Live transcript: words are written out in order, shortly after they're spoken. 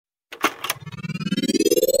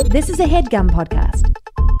This is a HeadGum podcast.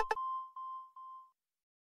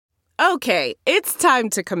 Okay, it's time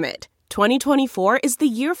to commit. 2024 is the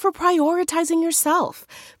year for prioritizing yourself.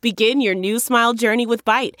 Begin your new smile journey with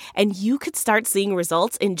Byte, and you could start seeing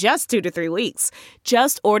results in just 2 to 3 weeks.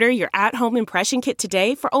 Just order your at-home impression kit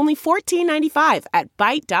today for only $14.95 at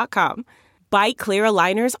Byte.com. Byte Clear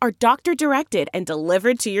aligners are doctor-directed and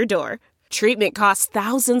delivered to your door. Treatment costs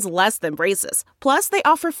thousands less than braces. Plus, they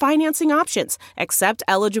offer financing options, accept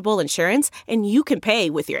eligible insurance, and you can pay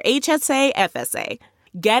with your HSA FSA.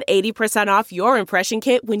 Get 80% off your impression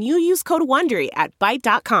kit when you use code WONDERY at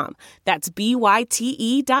Byte.com. That's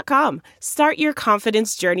BYTE.com. Start your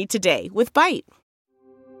confidence journey today with Byte.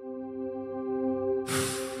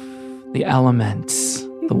 The elements,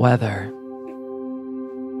 the weather,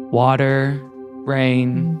 water,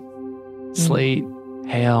 rain, sleet,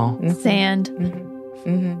 hail, sand,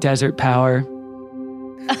 desert power,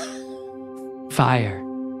 fire,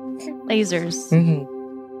 lasers,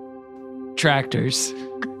 tractors,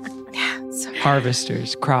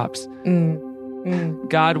 harvesters, crops.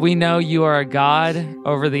 God, we know you are a God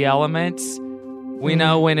over the elements. We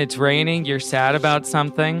know when it's raining, you're sad about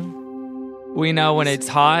something. We know when it's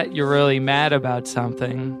hot, you're really mad about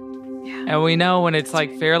something. And we know when it's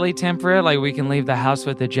like fairly temperate, like we can leave the house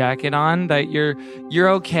with a jacket on, that you're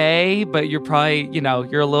okay, but you're probably,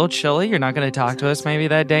 you're a little chilly. You're not going to talk to us maybe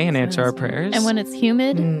that day and answer our prayers. And when it's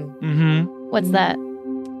humid, what's that?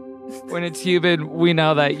 When it's humid, we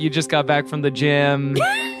know that you just got back from the gym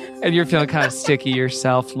and you're feeling kind of sticky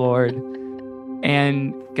yourself, Lord.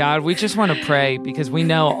 And God, we just want to pray because we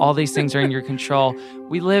know all these things are in your control.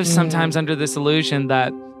 We live sometimes under this illusion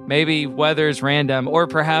that maybe weather is random or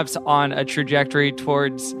perhaps on a trajectory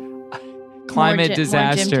towards climate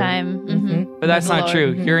disaster. More gym time. But that's not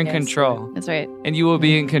true. You're in control. That's right. And you will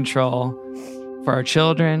be in control for our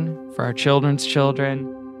children, for our children's children.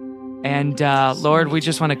 And Lord, we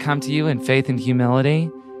just want to come to you in faith and humility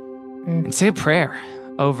and say a prayer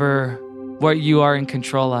over what you are in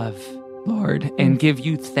control of, Lord, and give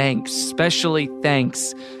you thanks, especially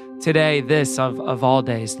thanks today, this of all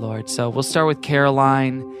days, Lord. So we'll start with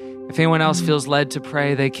Caroline. If anyone else feels led to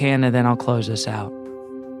pray, they can, and then I'll close us out.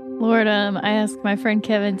 Lord, I asked my friend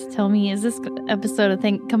Kevin to tell me, is this episode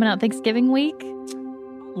coming out Thanksgiving week?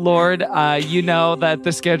 Lord, you know that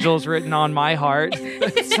the schedule is written on my heart.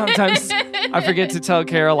 Sometimes I forget to tell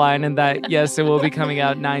Caroline, and that, yes, it will be coming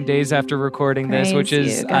out 9 days after recording this, which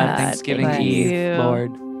is Thanksgiving Eve,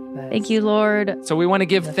 Lord. Thank you, Lord. So we want to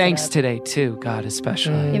give thanks today, too, God,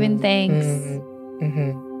 especially. Giving thanks.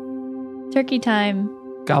 Turkey time.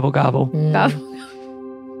 Gobble, gobble. Gobble.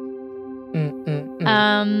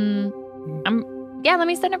 Let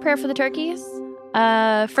me send a prayer for the turkeys.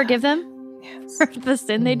 Forgive them. Yes. For the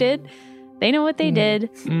sin they did. They know what they did.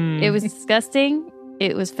 It was disgusting,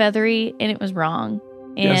 it was feathery, and it was wrong.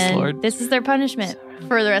 And yes, Lord. This is their punishment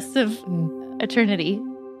for the rest of eternity.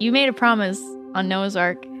 You made a promise on Noah's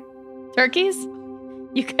Ark. Turkeys,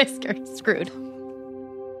 you guys are screwed.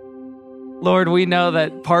 Lord, we know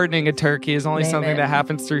that pardoning a turkey is only something that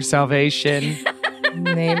happens through salvation.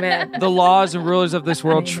 Amen. The laws and rulers of this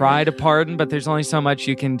world try to pardon, but there's only so much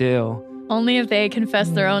you can do. Only if they confess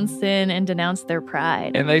their own sin and denounce their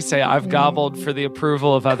pride. And they say, I've gobbled for the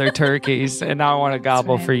approval of other turkeys, and now I want to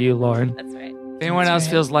gobble for you, Lord. That's right. If anyone else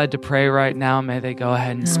feels led to pray right now, may they go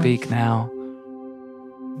ahead and speak now.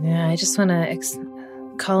 Yeah, I just want to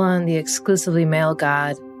call on the exclusively male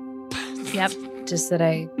God. Yep. Just that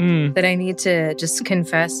I need to just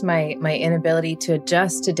confess my inability to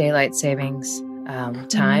adjust to daylight savings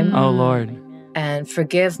time. Oh, Lord. And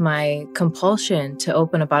forgive my compulsion to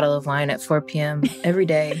open a bottle of wine at 4 p.m. every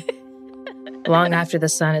day, long after the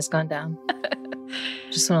sun has gone down.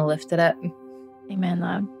 Just want to lift it up. Amen,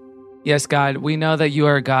 Lord. Yes, God, we know that you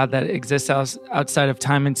are a God that exists outside of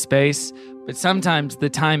time and space, but sometimes the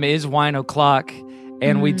time is wine o'clock,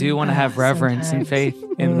 and we do want to have reverence and faith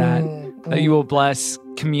in that you will bless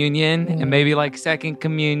communion and maybe like second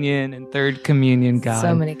communion and third communion, God.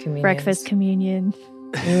 So many communions. Breakfast communion.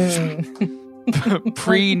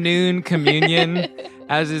 Pre-noon communion,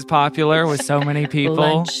 as is popular with so many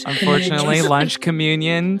people. Unfortunately, lunch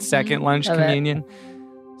communion, second lunch communion.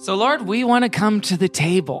 So, Lord, we want to come to the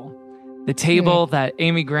table that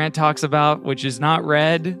Amy Grant talks about, which is not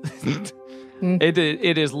red.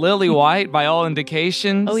 It is lily white by all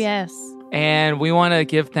indications. Oh, yes. And we want to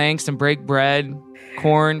give thanks and break bread,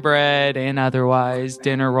 cornbread and otherwise,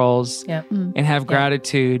 dinner rolls, and have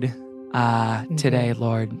gratitude today,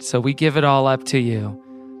 Lord. So we give it all up to you.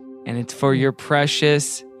 And it's for your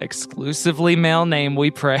precious, exclusively male name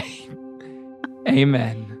we pray.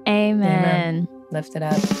 Amen. Amen. Lift it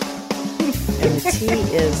up. And the tea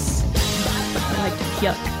is I like to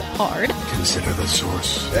yuck hard. Consider the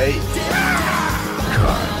source. Hey.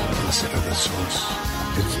 God, consider the source.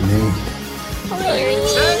 It's me.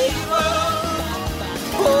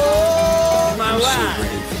 My wife.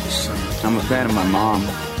 Ready for the sun. I'm a fan of my mom.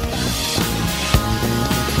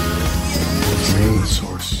 It's me, the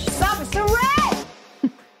source.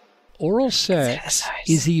 Oral sex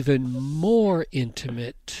is even more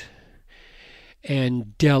intimate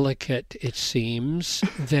and delicate, it seems,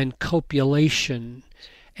 than copulation.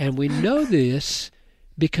 And we know this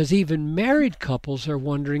because even married couples are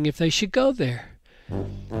wondering if they should go there.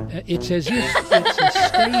 It's as if it's a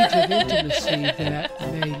stage of intimacy that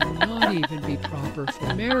may not even be proper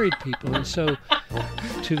for married people. And so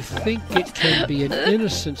to think it can be an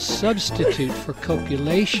innocent substitute for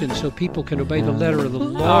copulation so people can obey the letter of the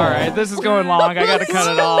law. All right, this is going long. I got to cut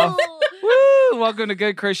it off. Woo! Welcome to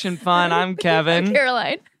Good Christian Fun. I'm Kevin. I'm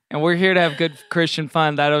Caroline. And we're here to have good Christian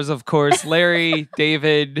fun. That was, of course, Larry,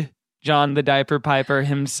 David, John the Diaper Piper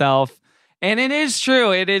himself. And it is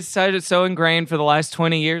true. It is so ingrained for the last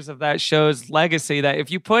 20 years of that show's legacy that if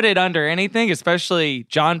you put it under anything, especially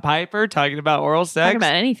John Piper talking about oral sex. Talk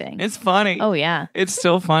about anything. It's funny. Oh, yeah. It's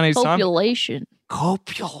still funny. Copulation.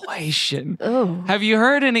 Copulation. Oh. Have you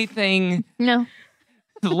heard anything No.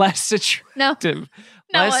 less attractive,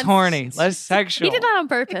 No, less it's- horny, less sexual? He did that on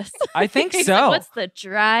purpose. I think He's so. like, what's the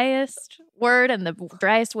driest word and the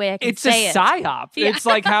driest way I can It's a say it? psyop. Yeah. It's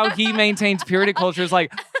like how he maintains purity culture. It's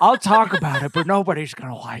like, I'll talk about it, but nobody's going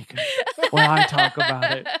to like it when I talk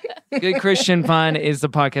about it. Good Christian Fun is the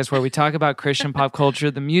podcast where we talk about Christian pop culture,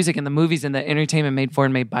 the music and the movies and the entertainment made for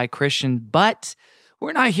and made by Christians. But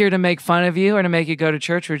we're not here to make fun of you or to make you go to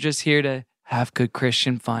church. We're just here to have good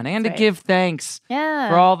Christian fun and to give thanks Yeah.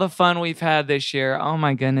 for all the fun we've had this year. Oh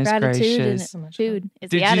my goodness Gratitude gracious. and food is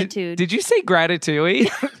the attitude. Did you say gratitude?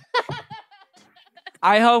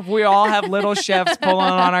 I hope we all have little chefs pulling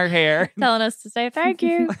on our hair. Telling us to say thank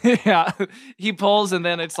you. Yeah. He pulls and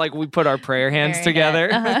then it's like we put our prayer hands Very together.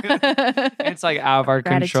 good. It's like out of our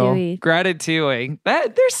control. Gratitude.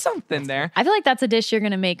 Gratitude. There's something there. I feel like that's a dish you're going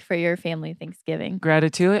to make for your family Thanksgiving.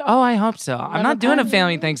 Gratitude. Oh, I hope so. I'm Love not a doing a pun.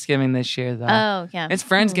 family Thanksgiving this year though. Oh, yeah. It's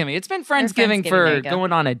Friendsgiving. It's been Friendsgiving Friendsgiving, there for you go.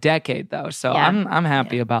 going on a decade though. So Yeah. I'm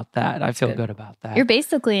happy Yeah. about that. I feel good about that. You're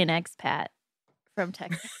basically an expat from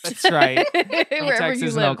Texas. That's right. From Wherever Texas you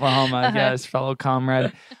and live. Oklahoma. Uh-huh. Yes, fellow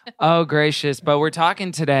comrade. Oh, gracious. But we're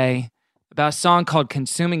talking today about a song called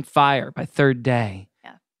Consuming Fire by Third Day.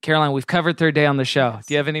 Yeah. Caroline, we've covered Third Day on the show.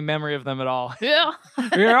 Do you have any memory of them at all? Yeah.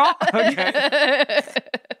 Yeah? Okay.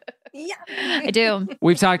 Yeah. I do.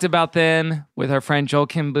 We've talked about them with our friend Joel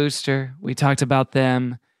Kim Booster. We talked about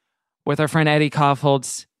them with our friend Eddie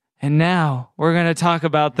Kaufholz. And now we're going to talk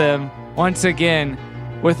about them once again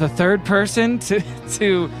with a third person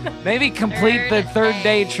to maybe complete the Third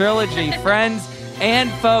Day trilogy. Friends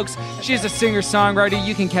and folks, she's a singer-songwriter.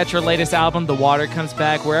 You can catch her latest album, The Water Comes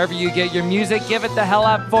Back, wherever you get your music. Give it the hell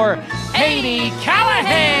up for Katie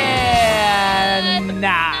Callahan!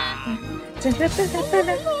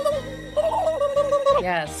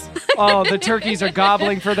 yes. Oh, the turkeys are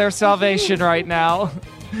gobbling for their salvation right now.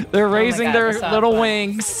 They're raising God, their the soft little ones.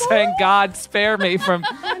 wings, saying, God, spare me from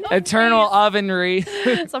eternal ovenry.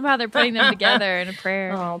 Somehow they're putting them together in a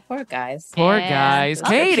prayer. Oh, poor guys. Poor And- guys. Oh,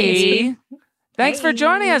 Katie, thanks for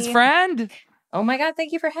joining us, Hey. friend. Oh my God,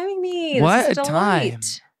 thank you for having me. What This is a time.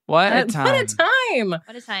 delight. What a What a time. time.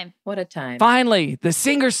 What a time. What a time. Finally, the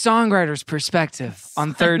singer-songwriter's perspective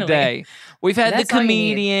on Third Finally. Day. We've had That's the all you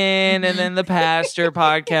need. comedian and then the pastor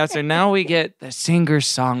podcast, and now we get the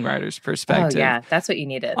singer-songwriter's Oh perspective. yeah, that's what you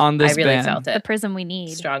needed. On this I really band. felt The it prism we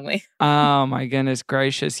need. strongly. Oh my goodness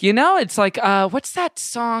gracious. You know, it's like, what's that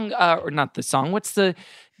song? Or not the song. What's the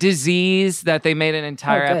disease that they made an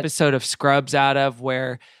entire good. episode of Scrubs out of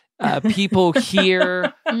where people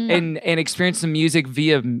hear and experience the music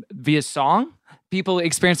via song? People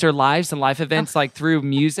experience their lives and life events like through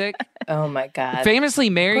music. Oh my God. Famously,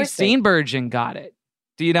 Mary course they- Steenburgen got it.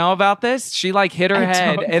 Do you know about this? She like hit her I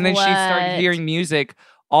head don't. and then she started What? hearing music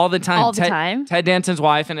all the time. All the time? Ted Danson's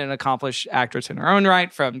wife and an accomplished actress in her own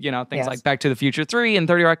right from, things Yes. like Back to the Future 3 and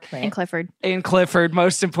 30 Rock. Right. And Clifford. And Clifford,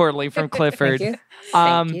 most importantly, from Clifford. Thank you.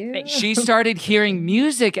 Thank you. She started hearing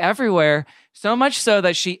music everywhere, so much so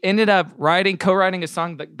that she ended up co-writing a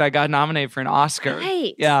song that got nominated for an Oscar.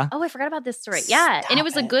 Right. Yeah. Oh, I forgot about this story. Yeah. And it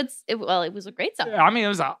was a Stop good, it was a great song. I mean, it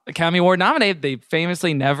was an Academy Award nominated. They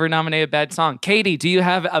famously never nominated a bad song. Katie, do you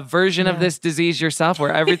have a version of this disease yourself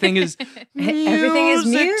where everything is Everything is to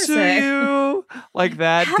music. you? Like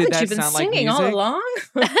that? Did Haven't that you been sound like singing music? all along?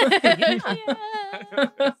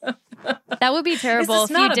 That would be terrible if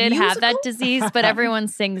you not a did have that musical? disease, but everyone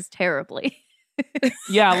sings terribly.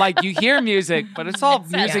 Yeah, like you hear music, but it's all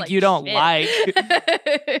Sounds music like you don't shit. like.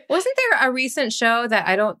 Wasn't there a recent show that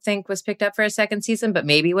I don't think was picked up for a second season, but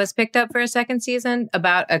maybe was picked up for a second season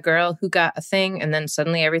about a girl who got a thing and then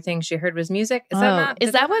suddenly everything she heard was music? Is that not? Is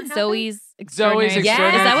did that what not happen? Zoe's Extraordinary? Zoe's Yeah.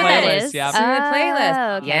 Extraordinary Is that what that Playlist, is? yeah. It's in the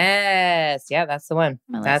playlist. okay. Yes. Yeah, that's the one.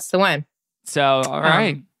 My That's list. the one. So, all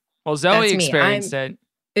right. Well, Zoe that's me. experienced it.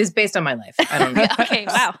 It was based on my life. I don't know. Okay,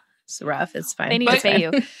 wow. It's rough. It's fine. They need But- to pay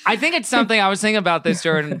you. I think it's something I was thinking about this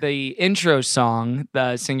during the intro song,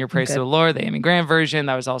 the Sing Your Praise to Okay. the Lord, the Amy Grant version.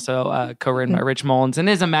 That was also co-written by Rich Mullins and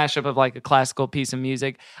is a mashup of like a classical piece of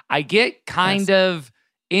music. I get kind of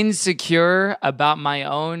insecure about my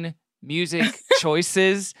own music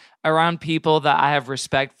choices around people that I have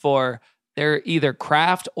respect for their either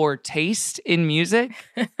craft or taste in music.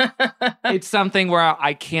 It's something where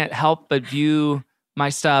I can't help but view my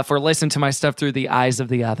stuff or listen to my stuff through the eyes of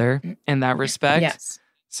the other in that respect. Yes.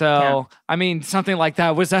 So, I mean, something like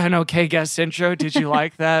that. Was that an okay guest intro? Did you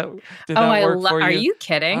like that? Did that I work for you? Are you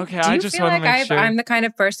kidding? Okay, Do I you just feel wanna like make sure. I'm the kind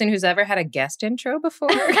of person who's ever had a guest intro before?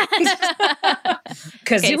 Because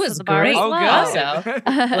Okay, it so was the bar great. is Oh, low. good.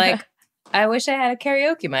 Also, like, I wish I had a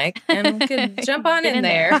karaoke mic and could jump on Get in in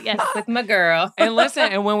there, there yes. with my girl. And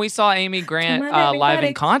listen, and when we saw Amy Grant Come on, live in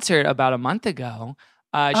everybody. concert about a month ago,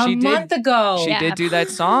 A she month ago. She Yeah. did do that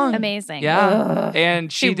song. Amazing. Yeah. Ugh.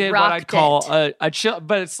 And she She did what I'd rocked call it. a chill,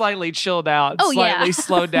 but it's slightly chilled out, Oh, yeah. slightly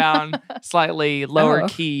slowed down, slightly lower Oh.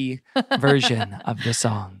 key version of the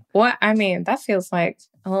song. What? I mean, that feels like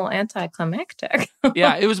a little anticlimactic.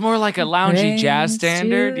 Yeah, it was more like a loungy jazz Praise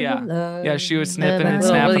standard. to Yeah. the Lord. Yeah, she was snipping and A little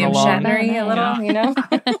snapping William along. Shatnery, a little, you know?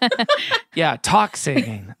 Yeah, talk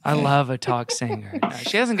singing. I love a talk singer. No,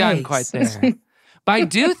 she hasn't gotten quite Praise. there. But I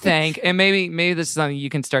do think, and maybe this is something you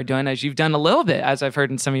can start doing as you've done a little bit, as I've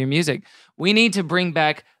heard in some of your music, we need to bring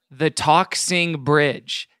back the talk sing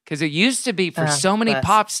bridge. Because it used to be for so many bless.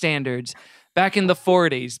 pop standards back in the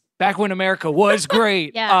 40s, back when America was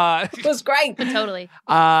great. Yeah. It was great. Totally.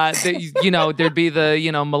 There'd be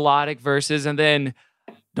the, melodic verses and then,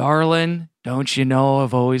 darling, don't you know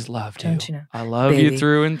I've always loved you. Don't you know, I love you baby.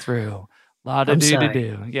 through and through. La da I'm do da sorry.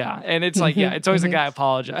 do. Yeah. And it's like, it's always a guy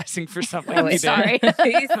apologizing for something Oh, he he's did. sorry.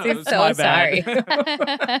 He's It's so my sorry.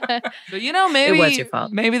 bad. So, maybe was your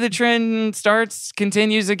fault. maybe the trend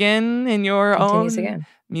continues again in your Continues own again.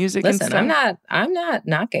 music and Listen, stuff. I'm not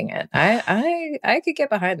knocking it. I could get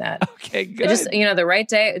behind that. Okay, It good. just, the right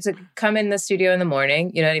day to come in the studio in the morning,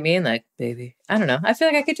 you know what I mean? Like, baby, I don't know. I feel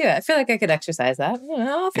like I could do it. I feel like I could exercise that.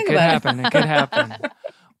 I'll It think could about happen. It could happen.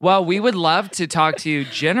 Well, we would love to talk to you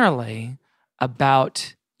generally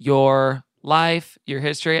about your life, your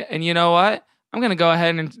history. And you know what? I'm going to go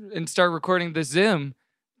ahead and start recording the Zoom.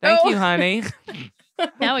 Thank Oh. you, honey.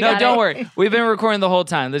 Now we No, got don't it. worry. We've been recording the whole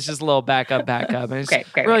time. This is just a little backup. And it's Great,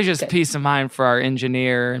 really just good. peace of mind for our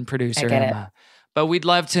engineer and producer, I get it. Emma. But we'd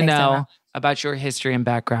love to Thanks, know Emma. about your history and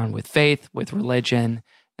background with faith, with religion,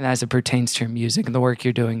 and as it pertains to your music and the work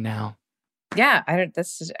you're doing now. Yeah, I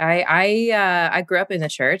grew up in the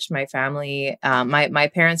church. My family,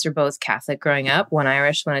 my parents are both Catholic growing up, one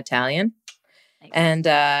Irish, one Italian. Nice. And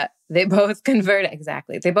they both converted.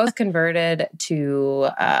 Exactly. They both converted to,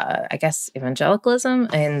 I guess, evangelicalism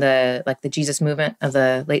in the Jesus movement of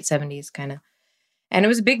the late 70s, kind of. And it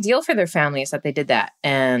was a big deal for their families that they did that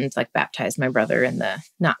and baptized my brother in the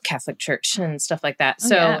not Catholic church and stuff like that. Oh,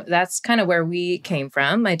 So yeah. that's kind of where we came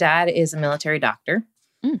from. My dad is a military doctor.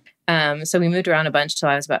 So we moved around a bunch till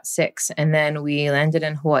I was about 6. And then we landed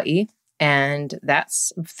in Hawaii. And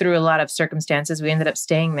that's through a lot of circumstances. We ended up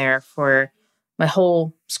staying there for my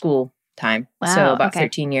whole school time. Wow, So about okay.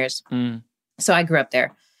 13 years. Mm. So I grew up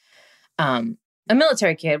there. A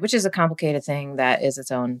military kid, which is a complicated thing that is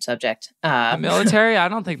its own subject. The military? I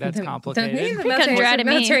don't think that's The complicated. Couldn't dry to me.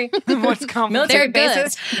 military, What's complicated? military They're good.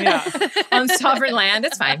 bases Yeah. on sovereign land.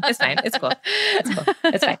 It's fine. It's fine. It's cool. It's cool.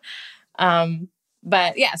 It's fine.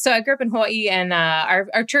 But yeah, so I grew up in Hawaii, and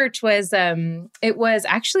our church was it was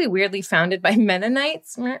actually weirdly founded by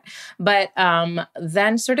Mennonites, but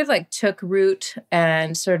then sort of took root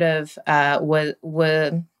and sort of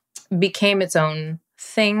became its own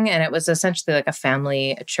thing, and it was essentially a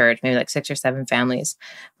family church, maybe 6 or 7 families.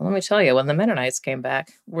 Well, let me tell you, when the Mennonites came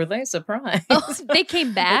back, were they surprised? Oh, they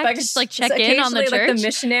came back just check in on the occasionally, church. the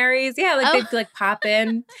missionaries, yeah, they'd pop in,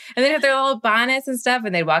 and they'd have their little bonnets and stuff,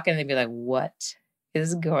 and they'd walk in and they'd be like, "What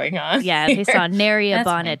is going on?" Yeah, they here?" saw nary a That's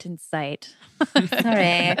bonnet in sight.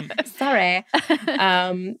 sorry.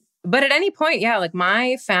 But at any point, yeah,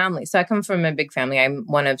 my family. So I come from a big family. I'm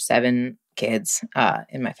one of 7 kids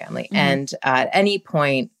in my family. And at any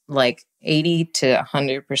point, like 80 to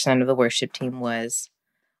 100% of the worship team was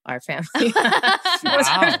our family.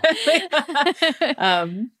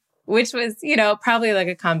 Which was, probably like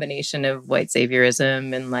a combination of white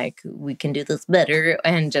saviorism and like, we can do this better.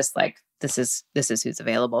 And just like, this is who's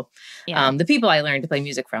available. Yeah. The people I learned to play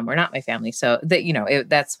music from were not my family. So that,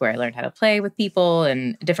 that's where I learned how to play with people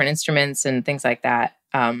and different instruments and things like that.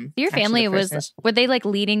 Your family were they like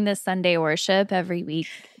leading the Sunday worship every week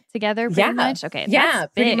together pretty much? Okay. Yeah,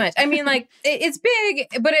 pretty much. I mean, like it's big,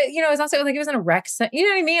 but it's also like it was in a rec center. You know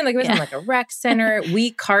what I mean? Like it was in like a rec center.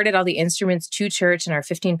 We carted all the instruments to church in our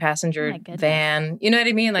 15-passenger van. You know what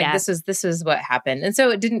I mean? Like this is what happened. And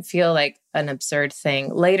so it didn't feel like an absurd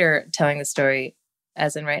thing. Later, telling the story,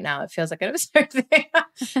 as in right now, it feels like an absurd thing.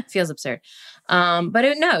 It feels absurd. But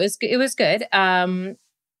it was good.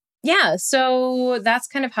 Yeah, so that's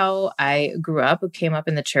kind of how I grew up, came up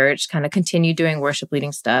in the church, kind of continued doing worship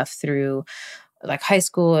leading stuff through like high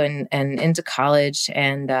school and into college.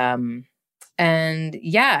 And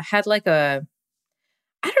had like I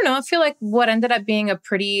don't know, I feel like what ended up being a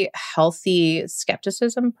pretty healthy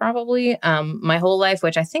skepticism probably my whole life,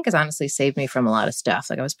 which I think has honestly saved me from a lot of stuff.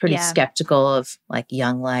 Like I was pretty skeptical of like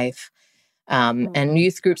young life and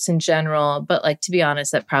youth groups in general. But like, to be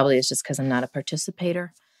honest, that probably is just because I'm not a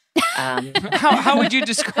participator. How would you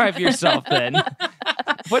describe yourself then?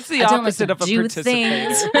 What's the opposite of a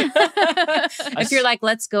participator? If you're like,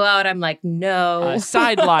 let's go out, I'm like, no. A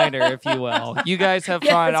sideliner, if you will. You guys have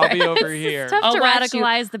fun. I'll be over here. It's tough to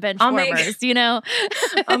radicalize the bench warmers,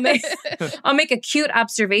 I'll make acute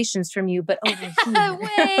observations from you, but over here.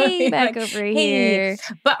 Way back over here.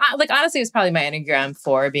 But honestly, it was probably my Enneagram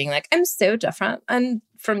 4 being like, I'm so different and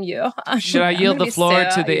from you. Should I yield the floor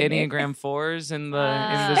to the Enneagram 4s in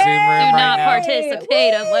the Zoom room do not right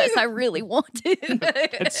participate unless I really want to.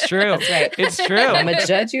 It's true. That's right. It's true. I'm gonna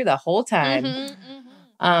judge you the whole time.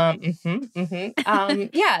 So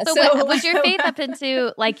was your faith up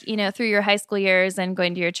into like, through your high school years and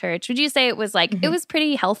going to your church? Would you say it was like, it was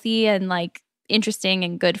pretty healthy and like interesting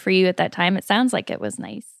and good for you at that time? It sounds like it was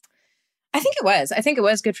nice. I think it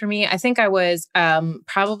was good for me. I think I was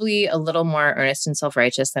probably a little more earnest and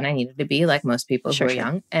self-righteous than I needed to be, like most people who are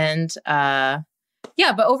young. And but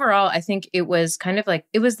overall, I think it was kind of like,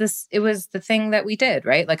 it was the thing that we did,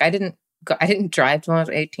 right? Like I didn't drive till I was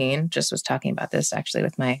 18. Just was talking about this actually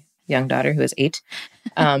with my young daughter who is 8.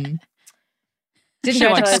 Didn't she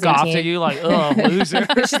like scoffed at you like, oh, loser?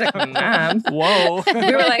 She's like, Mom. Whoa.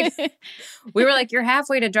 We were like, you're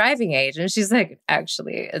halfway to driving age. And she's like,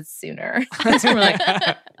 actually, it's sooner. So we're like,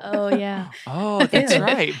 oh, yeah. Oh, that's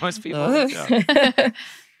right. Most people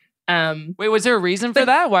wait, was there a reason for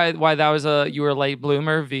that? Why that was you were a late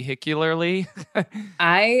bloomer vehicularly?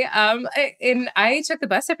 I took the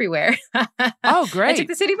bus everywhere. Oh, great. I took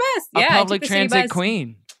the city bus. A public transit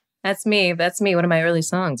queen. That's me. One of my early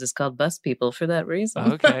songs is called Bus People for that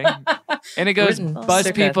reason. Okay. And it goes,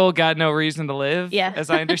 bus people got no reason to live,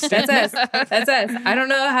 as I understand. That's us. I don't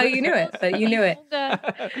know how you knew it, but you knew it.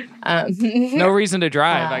 No reason to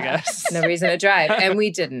drive, I guess. No reason to drive. And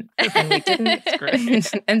we didn't. That's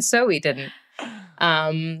great. And so we didn't.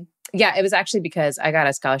 It was actually because I got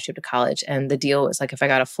a scholarship to college. And the deal was like, if I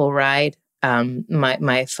got a full ride,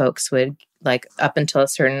 my folks would, like, up until a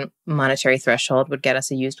certain monetary threshold, would get us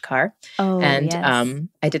a used car. Oh, and yes.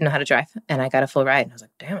 I didn't know how to drive, and I got a full ride, and I was like,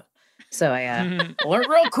 damn it. So I learned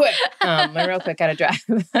real quick. I real quick how to drive.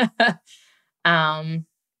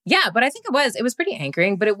 But I think it was pretty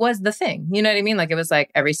anchoring, but it was the thing. You know what I mean? Like, it was like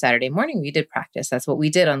every Saturday morning we did practice. That's what we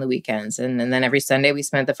did on the weekends. And then every Sunday we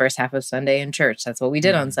spent the first half of Sunday in church. That's what we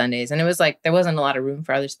did on Sundays. And it was like, there wasn't a lot of room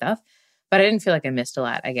for other stuff. But I didn't feel like I missed a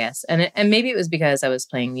lot, I guess. And maybe it was because I was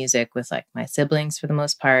playing music with like my siblings for the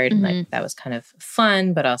most part. And like that was kind of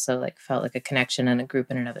fun, but also like felt like a connection and a group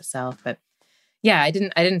in and of itself. But yeah, I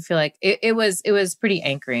didn't feel like it was pretty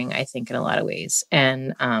anchoring, I think, in a lot of ways.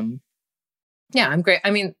 And I'm great.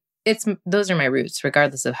 I mean, those are my roots,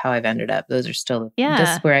 regardless of how I've ended up. Those are still this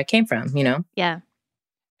is where I came from, you know? Yeah.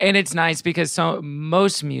 And it's nice because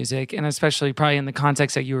most music, and especially probably in the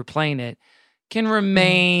context that you were playing it, can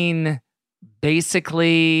remain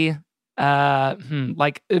basically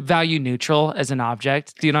like value neutral as an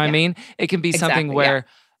object. Do you know what I mean? It can be something where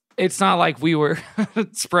it's not like we were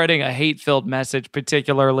spreading a hate-filled message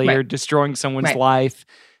particularly or destroying someone's life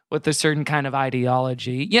with a certain kind of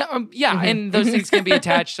ideology. And those things can be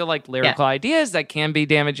attached to like lyrical ideas that can be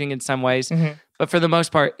damaging in some ways. But for the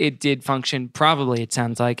most part, it did function probably, it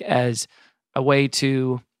sounds like, as a way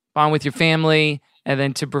to bond with your family and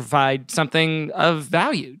then to provide something of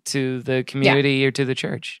value to the community or to the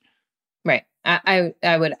church. Right. I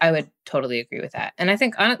would totally agree with that. And I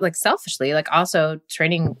think on it, like selfishly, like also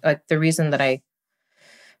training, like the reason that I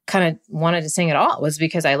kind of wanted to sing at all was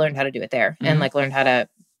because I learned how to do it there and like learned how to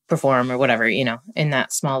perform or whatever, you know, in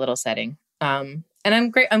that small little setting. And I'm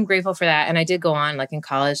grateful for that. And I did go on like in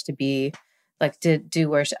college to be like, to do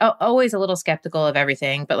worship, always a little skeptical of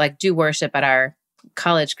everything, but like do worship at our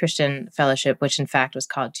college Christian fellowship, which in fact was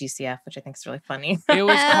called GCF, which I think is really funny. It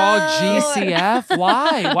was called GCF?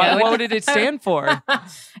 Why? What did it stand for?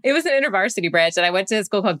 It was an InterVarsity branch, and I went to a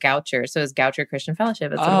school called Goucher, so it was Goucher Christian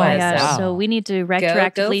Fellowship. That's what it was. Yeah, Wow. so we need to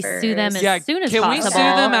retroactively sue them as soon as can possible. we sue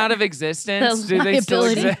them out of existence? Do they still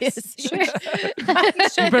exist? Sure.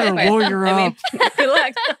 You better lawyer up. Good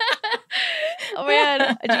luck. Oh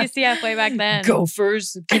man, GCF way back then.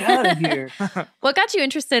 Gophers, get out of here. What got you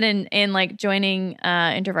interested in like joining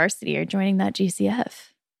InterVarsity or joining that GCF?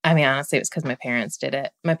 I mean, honestly, it was because my parents did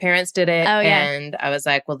it. Oh, yeah. And I was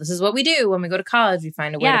like, well, this is what we do when we go to college. We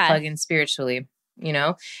find a way to plug in spiritually, you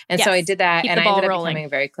know? And so I did that. Keep and the I ball ended up rolling. becoming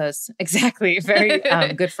very close. Exactly. Very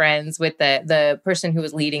good friends with the person who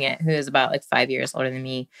was leading it, who is about like 5 years older than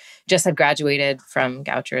me, just had graduated from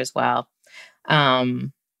Goucher as well.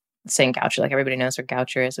 Saying Goucher, like everybody knows where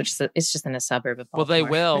Goucher is, which is it's just in a suburb of Baltimore. Well, they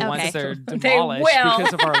will Okay. once they're They demolished will.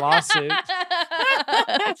 because of our lawsuit.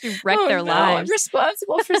 You wrecked their lives. I'm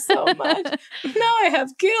responsible for so much. Now I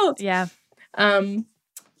have guilt. Yeah.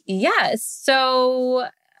 Yeah. So,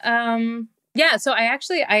 so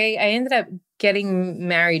I ended up getting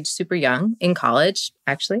married super young in college,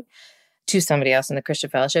 actually, to somebody else in the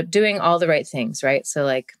Christian fellowship, doing all the right things, right? So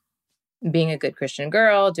like being a good Christian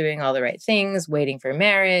girl, doing all the right things, waiting for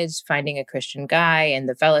marriage, finding a Christian guy and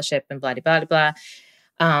the fellowship and blah, blah, blah, blah.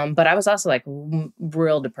 But I was also like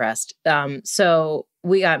real depressed. So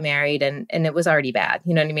we got married and it was already bad.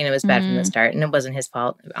 You know what I mean? It was bad from the start and it wasn't his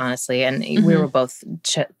fault, honestly. And we were both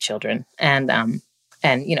children and,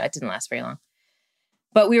 you know, it didn't last very long.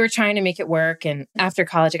 But we were trying to make it work. And after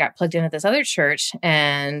college, I got plugged in at this other church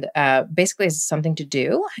and basically as something to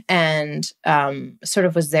do. And sort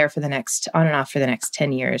of was there for on and off for the next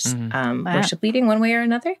 10 years, worship leading one way or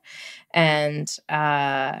another. And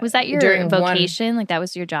was that your vocation? Like that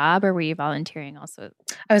was your job, or were you volunteering also?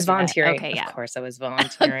 I was volunteering. Okay, yeah. Of course I was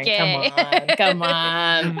volunteering. Okay. Come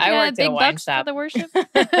on. I worked at a big wine bucks shop. for the worship crew.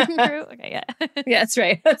 Okay, yeah. Yeah, that's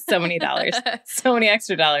right. So many dollars. So many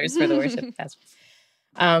extra dollars for the worship.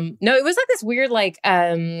 No, it was like this weird, like,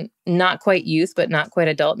 not quite youth, but not quite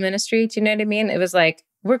adult ministry. Do you know what I mean? It was like,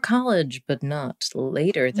 we're college, but not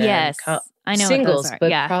later than I know singles, what those are.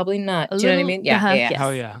 but probably not. Do you know what I mean? Yeah. Yes. Oh,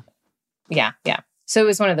 yeah. Yeah. So it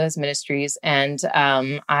was one of those ministries. And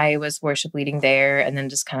I was worship leading there and then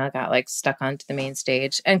just kind of got like stuck onto the main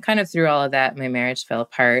stage. And kind of through all of that, my marriage fell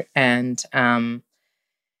apart. And,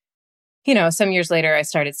 you know, some years later, I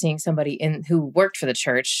started seeing somebody who worked for the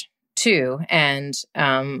church too. And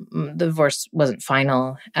the divorce wasn't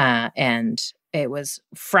final. And it was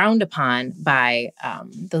frowned upon by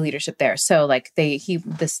the leadership there. So like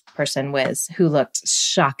this person who looked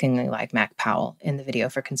shockingly like Mac Powell in the video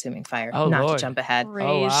for Consuming Fire. Oh, Not Lord. to jump ahead. Crazy.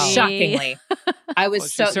 Oh, wow. Shockingly. I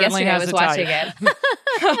was certainly yesterday I has was the watching type.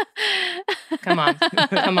 it.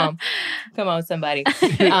 Come on, somebody.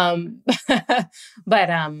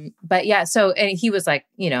 But yeah, so, and he was like,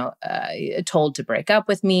 you know, told to break up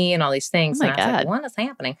with me and all these things. Oh my and I was like, God. what is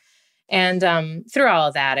happening? And through all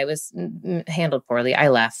of that, I was handled poorly. I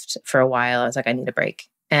left for a while. I was like, I need a break.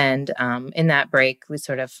 And in that break,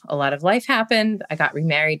 a lot of life happened. I got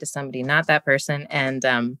remarried to somebody, not that person. And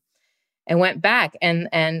went back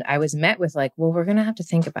and I was met with like, well, we're going to have to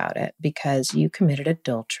think about it because you committed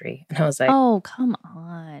adultery. And I was like, Oh, come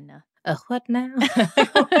on. what now?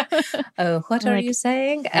 What are Like, you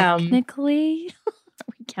saying? Technically,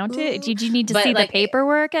 we count it. Did you need to but, see like, the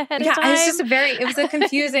paperwork ahead of Yeah, time? it was a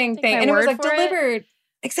confusing Take thing. my And it was word like for it? delivered.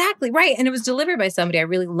 Exactly. Right. And it was delivered by somebody I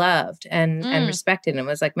really loved and respected and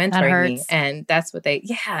was like mentoring me. hurts. And that's what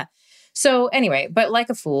So anyway, but like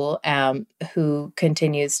a fool who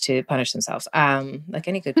continues to punish themselves, like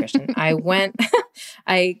any good Christian,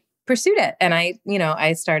 I pursued it. And I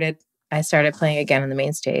started playing again on the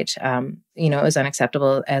main stage. It was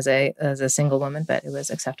unacceptable as a single woman, but it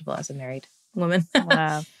was acceptable as a married woman.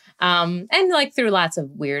 Wow. And like through lots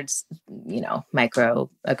of weird,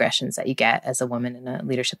 microaggressions that you get as a woman in a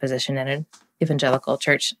leadership position in an evangelical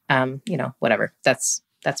church, whatever. That's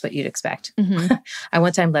what you'd expect. Mm-hmm. I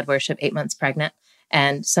one time led worship 8 months pregnant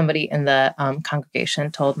And somebody in the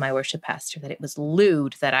congregation told my worship pastor that it was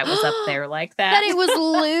lewd that I was up there like that. That it was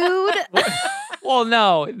lewd? Well,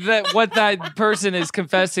 no, what that person is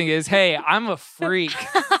confessing is, hey, I'm a freak.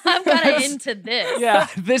 I'm kind of into this. Yeah,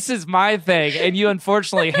 this is my thing. And you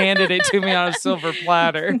unfortunately handed it to me on a silver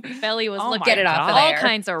platter. Belly was looking get it off of all there.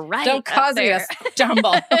 kinds of right. Don't cause me to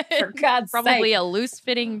stumble, for God's Probably sake. a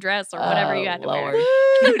loose-fitting dress or whatever you had to Lord. wear.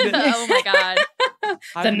 Oh my God.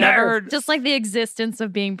 I've never. Just like the existence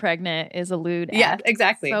of being pregnant is a lewd Yeah, act.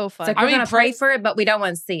 exactly. So It's fun. like, I we're mean, going to pray for it, but we don't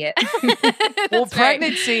want to see it. Well, That's right.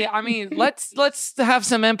 pregnancy, I mean, let's have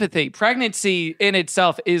some empathy. Pregnancy in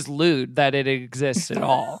itself is lewd that it exists at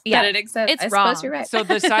all. Yeah. That it exists. It's I wrong. suppose you're right. So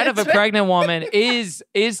the sight of a pregnant woman is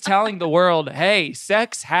telling the world, hey,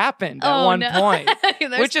 sex happened at one point.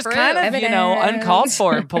 There's Which is proof. kind of, Evidence. uncalled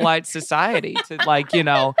for in polite society to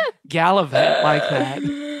gallivant like that.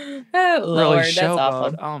 Oh, Lord, Really that's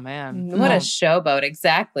awful. showboat. Oh, man. What Oh, a showboat,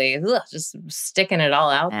 exactly. Ugh, just sticking it all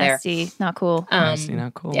out Nasty. Not cool. there. nasty,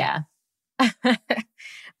 not cool. Yeah.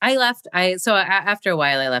 I left. After a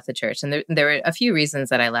while, I left the church, and there were a few reasons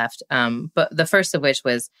that I left. But the first of which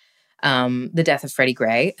was the death of Freddie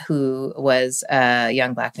Gray, who was a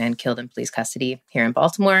young Black man killed in police custody here in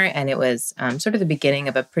Baltimore, and it was sort of the beginning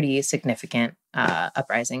of a pretty significant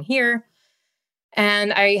uprising here.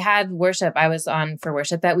 And I had worship. I was on for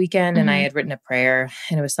worship that weekend, and I had written a prayer,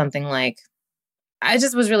 and it was something like, I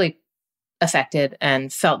just was really affected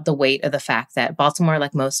and felt the weight of the fact that Baltimore,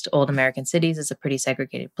 like most old American cities, is a pretty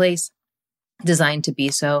segregated place, designed to be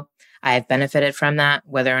so. I have benefited from that,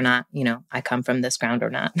 whether or not, I come from this ground or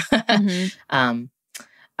not.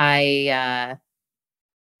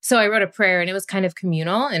 So I wrote a prayer, and it was kind of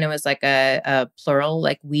communal, and it was like a plural,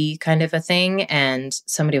 like we kind of a thing. And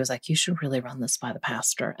somebody was like, you should really run this by the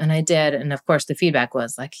pastor. And I did. And of course, the feedback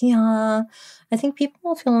was like, yeah, I think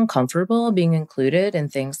people feel uncomfortable being included in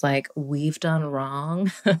things like we've done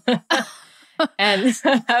wrong. And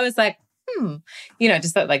I was like,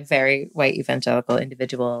 just that like very white evangelical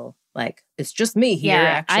individual, like, it's just me here,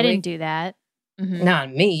 actually. I didn't do that. Mm-hmm.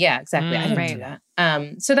 Not me. Yeah, exactly. I didn't do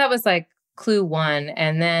that. So that was like clue one.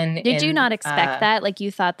 And then Did you not expect that? Like,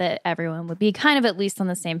 you thought that everyone would be kind of at least on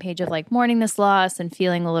the same page of like mourning this loss and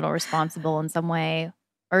feeling a little responsible in some way?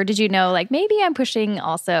 Or did you know, like, maybe I'm pushing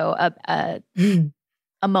also a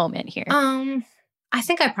moment here? I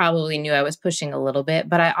think I probably knew I was pushing a little bit,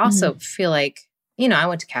 but I also feel like, I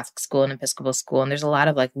went to Catholic school and Episcopal school, and there's a lot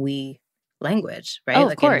of like we language, right? Oh,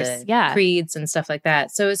 like of course. in the Yeah. creeds and stuff like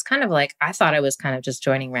that. So it's kind of like, I thought I was kind of just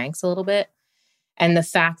joining ranks a little bit. And the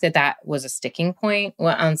fact that that was a sticking point,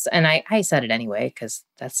 and I said it anyway, because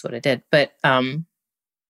that's what I did. But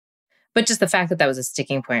just the fact that that was a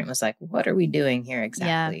sticking point was like, what are we doing here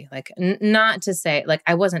exactly? Yeah. Like, not to say, like,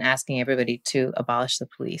 I wasn't asking everybody to abolish the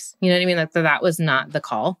police. You know what I mean? Like, that was not the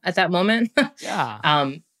call at that moment.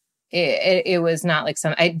 Yeah. It was not like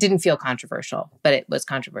I didn't feel controversial, but it was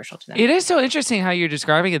controversial to them. It is so interesting how you're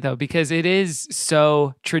describing it, though, because it is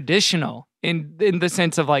so traditional in the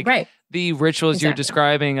sense of like the rituals you're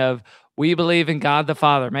describing of, we believe in God the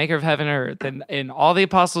Father, maker of heaven and earth, and in all the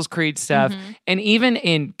Apostles' Creed stuff. Mm-hmm. And even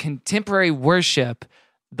in contemporary worship,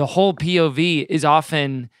 the whole POV is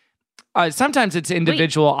often, sometimes it's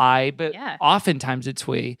individual I, but oftentimes it's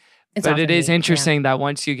we. But it is interesting that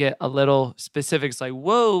once you get a little specifics, like,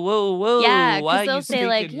 whoa. Yeah, because they'll say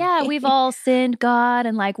like, we've all sinned, God,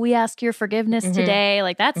 and like, we ask your forgiveness today.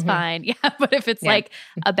 Like, that's fine. Yeah, but if it's like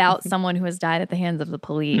about someone who has died at the hands of the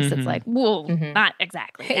police, it's like, whoa, not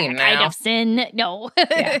exactly that kind of sin. No.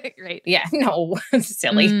 Right. Yeah, no,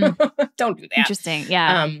 silly. Don't do that. Interesting.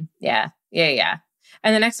 Yeah. Yeah.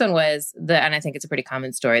 And the next one was and I think it's a pretty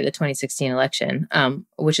common story, the 2016 election,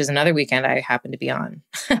 which is another weekend I happened to be on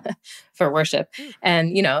for worship.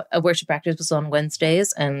 And, a worship practice was on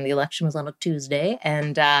Wednesdays and the election was on a Tuesday.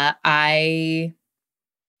 And I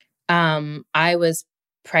was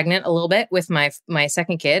pregnant a little bit with my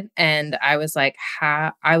second kid. And I was like,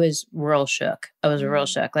 I was real shook.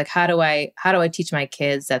 Like, how do I teach my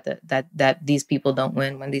kids that these people don't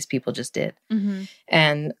win when these people just did?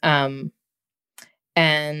 Mm-hmm.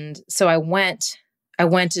 And so I went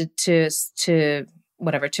to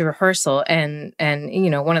rehearsal and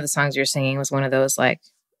one of the songs you're singing was one of those like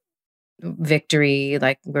victory,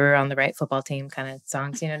 like we're on the right football team kind of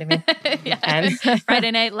songs, you know what I mean? Yeah. And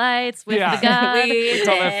Friday Night Lights with the God. We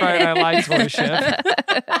call that Friday Night Lights worship.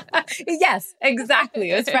 Yes,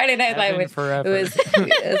 exactly. It was Friday Night Lights.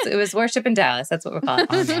 It was worship in Dallas. That's what we're calling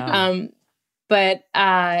it. Oh, no. But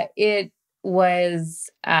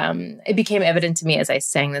it became evident to me as I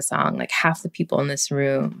sang the song, like half the people in this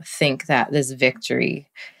room think that this victory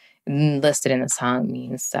listed in the song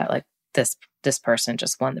means that like this this person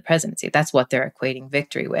just won the presidency. That's what they're equating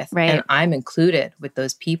victory with. Right. And I'm included with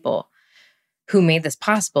those people who made this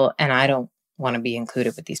possible. And I don't want to be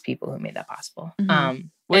included with these people who made that possible.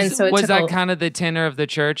 Was that kind of the tenor of the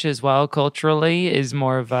church as well, culturally, is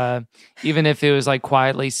more of a, even if it was like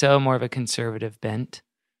quietly so, more of a conservative bent?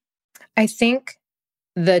 I think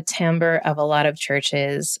the timbre of a lot of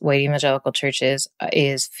churches, white evangelical churches,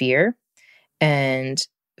 is fear, and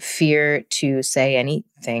fear to say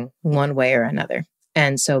anything one way or another.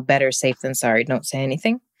 And so better safe than sorry, don't say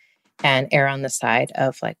anything, and err on the side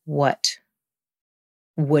of like what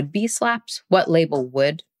would be slapped, what label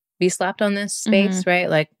would be slapped on this space, right?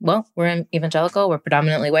 Like, well, we're in evangelical, we're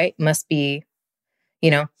predominantly white, must be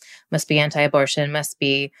anti-abortion, must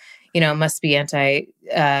be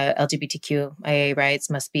anti-LGBTQIA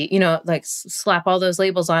rights, must be, like slap all those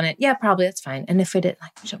labels on it. Yeah, probably that's fine. And if it did,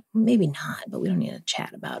 like, maybe not, but we don't need to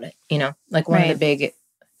chat about it. Like one of the big,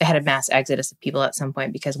 they had a mass exodus of people at some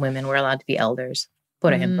point because women were allowed to be elders.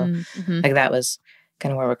 Por ejemplo. Like that was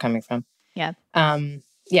kind of where we're coming from. Yeah.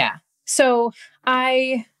 Yeah. So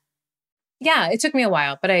it took me a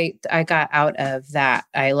while, but I got out of that.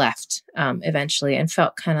 I left eventually and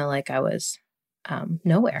felt kind of like I was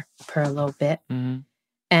nowhere for a little bit.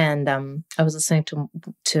 And I was listening to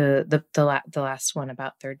the last one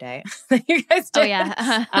about Third Day that you guys did. Oh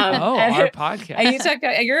yeah. Our podcast. And you talked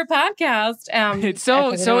about your podcast. It's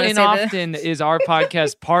so inoften is our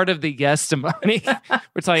podcast part of the testimony.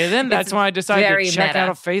 We're telling you then that's why I decided to check out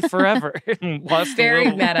of faith forever. Very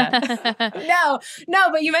meta.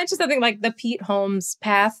 No, but you mentioned something like the Pete Holmes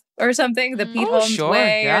path or something, the Pete Holmes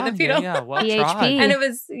way, or the Pete Holmes. Well trod. And it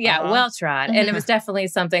was well trod, and it was definitely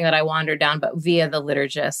something that I wandered down, but via the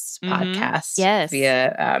Liturgist podcast, yes,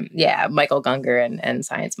 via Michael Gunger and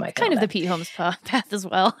Science Mike, kind of the Pete Holmes path as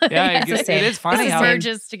well. Yeah, it is funny how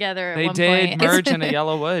merges together. They did merge in a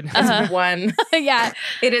yellow wood. It's one,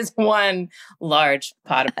 it is one large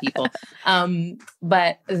pot of people.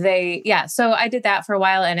 But so I did that for a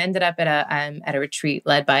while and ended up at a retreat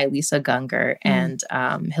led by Lisa Gunger and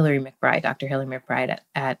Dr. Hillary McBride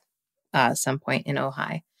at some point in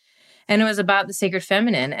Ojai. And it was about the sacred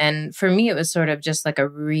feminine. And for me, it was sort of just like a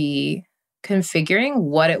reconfiguring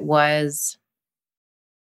what it was,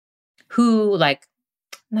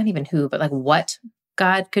 what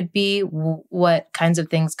God could be, what kinds of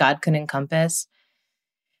things God could encompass.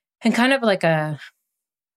 And kind of like an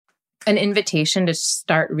invitation to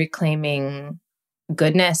start reclaiming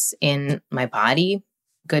goodness in my body,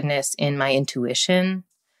 goodness in my intuition,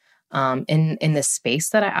 in the space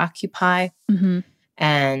that I occupy.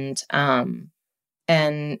 And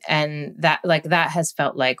that has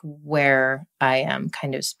felt like where I am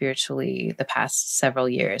kind of spiritually the past several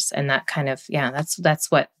years. And that kind of, that's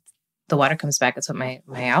what The Water Comes Back. It's what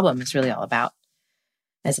my album is really all about.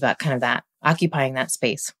 It's about kind of that, occupying that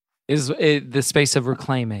space. Is it the space of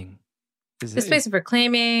reclaiming? The space of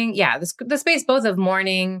reclaiming. Yeah. The space both of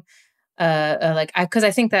mourning, because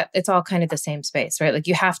I think that it's all kind of the same space, right? Like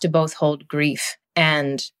you have to both hold grief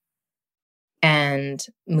and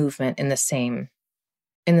movement in the same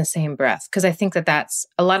breath. Because I think that that's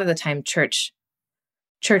a lot of the time church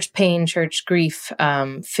pain, church grief,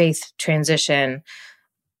 faith transition.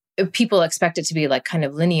 People expect it to be like kind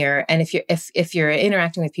of linear, and if you're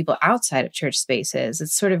interacting with people outside of church spaces,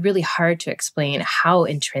 it's sort of really hard to explain how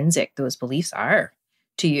intrinsic those beliefs are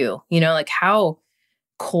to you. Like how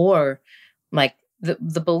core, like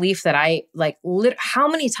the belief that I like. How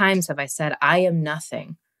many times have I said I am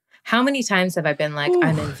nothing? How many times have I been like,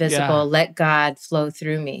 I'm invisible, let God flow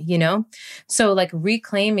through me, So like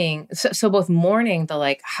reclaiming, so both mourning the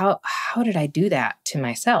like, how did I do that to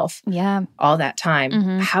myself all that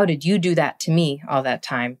time? How did you do that to me all that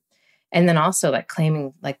time? And then also like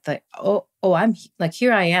claiming like I'm like,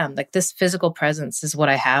 here I am, like this physical presence is what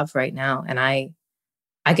I have right now. And I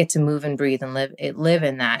get to move and breathe and live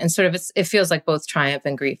in that. And sort of it feels like both triumph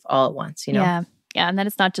and grief all at once, Yeah, and then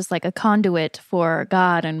it's not just like a conduit for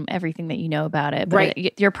God and everything that you know about it,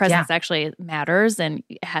 but your presence actually matters and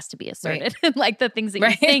it has to be asserted. Like the things that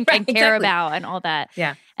you think and care about and all that.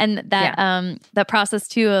 Yeah. And that that process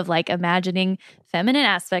too of like imagining feminine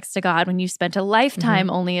aspects to God when you spent a lifetime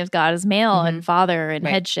only as God as male and father and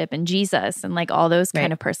headship and Jesus and like all those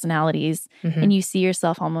kind of personalities. And you see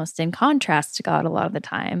yourself almost in contrast to God a lot of the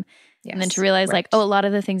time. Yes, and then to realize like, a lot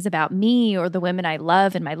of the things about me or the women I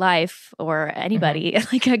love in my life or anybody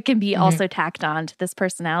like can be also tacked on to this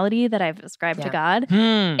personality that I've ascribed to God.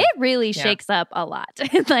 It really shakes up a lot.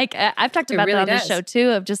 Like I've talked about that on the show too,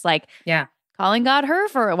 of just like calling God her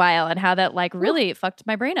for a while and how that like really fucked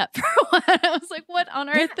my brain up for a while. I was like, what on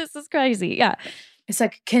earth? This is crazy. Yeah. It's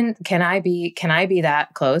like, can I be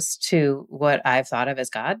that close to what I've thought of as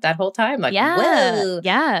God that whole time? Like, whoa.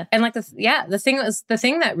 Yeah. And like, the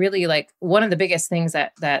thing that really, like, one of the biggest things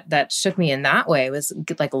that shook me in that way was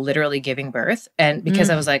like literally giving birth. And because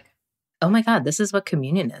I was like, oh my God, this is what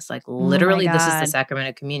communion is. Like, literally, this is the sacrament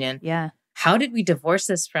of communion. Yeah. How did we divorce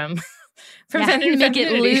this from make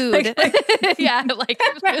it lewd? Yeah. Like,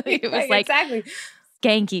 really, it was like, exactly.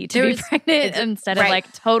 Skanky to be pregnant instead of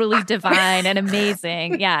like totally divine and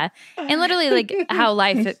amazing. Yeah. And literally like how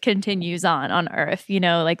life continues on earth, you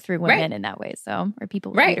know, like through women in that way. So, or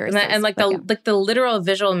people with uteruses. And like the literal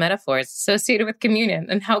visual metaphors associated with communion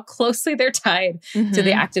and how closely they're tied to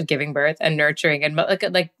the act of giving birth and nurturing and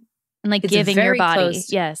like giving your body.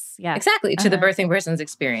 Close, yes. Yeah. Exactly. To the birthing person's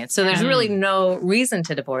experience. So there's really no reason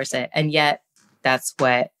to divorce it. And yet that's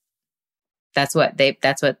what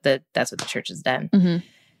the church has done. Mm-hmm.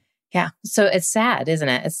 Yeah. So it's sad, isn't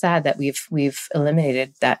it? It's sad that we've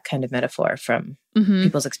eliminated that kind of metaphor from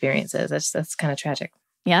people's experiences. That's kind of tragic.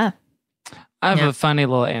 Yeah. I have a funny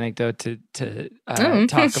little anecdote to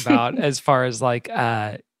talk about as far as like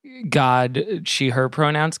God, she, her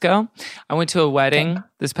pronouns go. I went to a wedding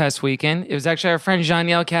this past weekend. It was actually our friend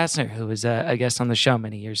Janielle Kastner, who was a guest on the show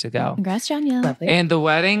many years ago. Congrats, Janielle. Lovely. And the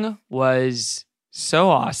wedding was so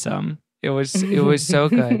awesome. It was so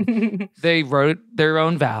good. They wrote their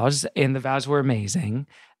own vows, and the vows were amazing.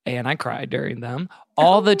 And I cried during them.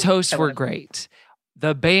 All the toasts were great.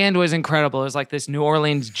 The band was incredible. It was like this New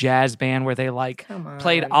Orleans jazz band where they like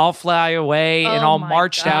played "I'll Fly Away" and all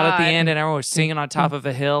marched out at the end, and everyone was singing on top of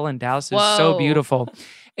a hill in Dallas. It was so beautiful.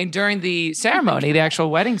 And during the ceremony, the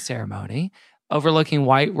actual wedding ceremony, overlooking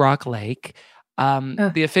White Rock Lake,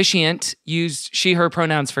 the officiant used she, her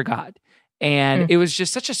pronouns for God. And it was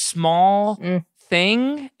just such a small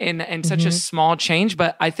thing and such a small change.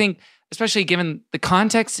 But I think, especially given the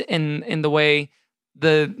context and the way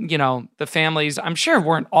the families, I'm sure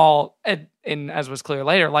weren't all, and as was clear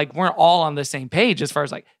later, like weren't all on the same page as far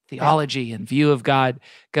as like theology and view of God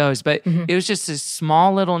goes. But it was just a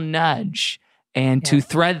small little nudge. And to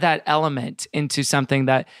thread that element into something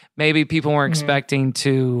that maybe people weren't expecting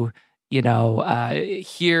to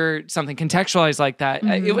hear something contextualized like that.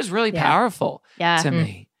 It was really powerful to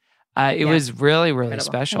me. It was really, really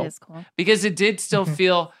special. That is cool. Because it did still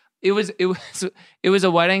feel, it was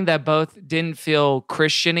a wedding that both didn't feel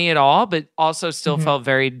Christian-y at all, but also still felt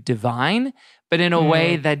very divine, but in a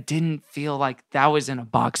way that didn't feel like that was in a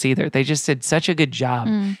box either. They just did such a good job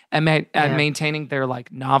at maintaining their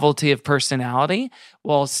like novelty of personality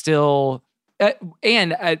while still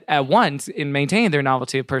and at once in maintaining their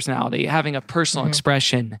novelty of personality, having a personal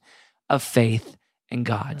expression of faith in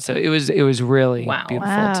God. So it was really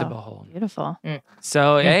beautiful to behold. Beautiful.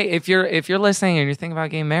 So hey, if you're listening and you're thinking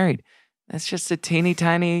about getting married, that's just a teeny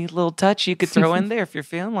tiny little touch you could throw in there if you're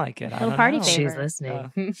feeling like it. Little party favor. She's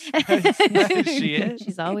listening. She is.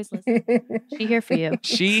 She's always listening. She here for you.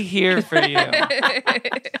 She here for you.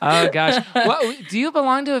 Oh gosh. Well, do you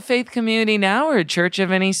belong to a faith community now or a church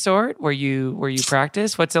of any sort where you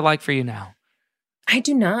practice? What's it like for you now? I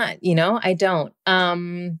do not. I don't.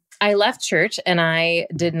 I left church and I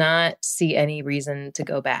did not see any reason to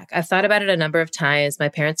go back. I've thought about it a number of times. My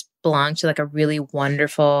parents belong to like a really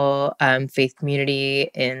wonderful faith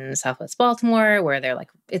community in Southwest Baltimore where they're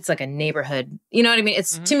like, it's like a neighborhood. You know what I mean?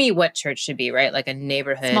 It's to me what church should be, right? Like a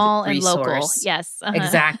neighborhood small resource. And local. Yes.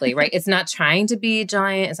 Exactly. Right. It's not trying to be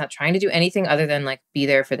giant. It's not trying to do anything other than like be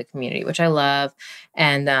there for the community, which I love.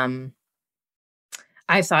 And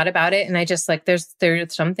I've thought about it and I just like, there's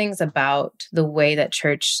some things about the way that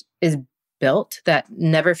church is built that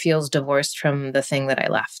never feels divorced from the thing that I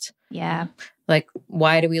left. Yeah. Like,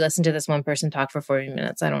 why do we listen to this one person talk for 40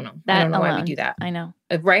 minutes? I don't know. I don't know why we do that. I know.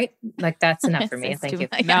 Right? Like, that's enough for me. Thank you.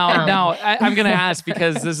 Now, I'm going to ask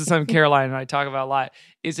because this is something Caroline and I talk about a lot.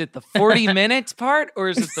 Is it the 40 minutes part or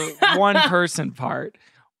is it the one person part?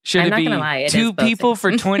 Should it be two people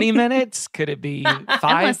for 20 minutes? Could it be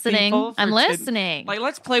 5 people? I'm listening. Like,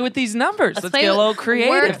 let's play with these numbers. Let's get a little creative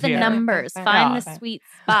work the here. numbers. Find the sweet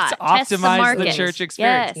spot. Let's optimize the the church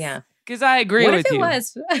experience. Yes. Yeah. Because I agree with you. What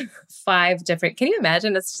if it was 5 different? Can you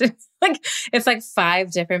imagine? It's just it's like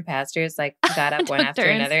 5 different pastors like got up one after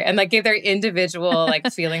another and like gave their individual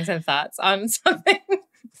like feelings and thoughts on something.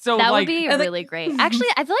 So that would be really great. Actually,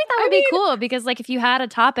 I feel like that would be cool because like if you had a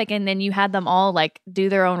topic and then you had them all like do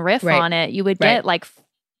their own riff on it, you would get like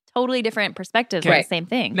totally different perspectives on the same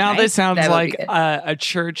thing. Now this sounds like a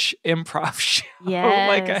church improv show,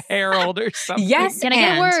 like a Herald or something. Yes, can I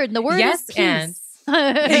get a word? The word is peace.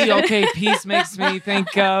 Okay, peace makes me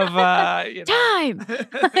think of time.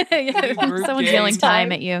 Someone's games. yelling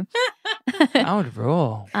time at you. That would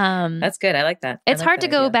rule. That's good. I like that. I It's like hard that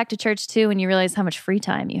to go idea. back to church too when you realize how much free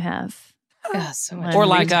time you have. Oh, so much. Or free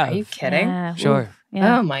lack time. of. Are you kidding? Yeah, Sure. ooh,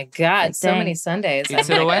 yeah. Oh my God. Like, So dang. many Sundays. Keeps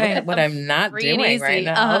I'm it like, away. look at what I'm not Free and doing easy. right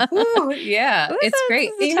now. Ooh, yeah. Ooh, It's that's- great.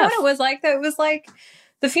 this is You know what tough. it was like though? It was like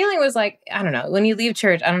the feeling was like, I don't know, when you leave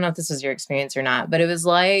church, I don't know if this was your experience or not, but it was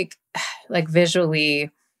like visually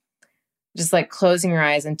just like closing your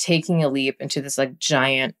eyes and taking a leap into this like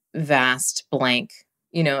giant, vast, blank,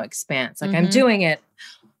 expanse. Like I'm doing it.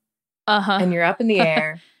 And you're up in the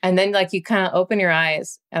air. And then like you kind of open your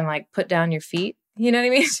eyes and like put down your feet. You know what I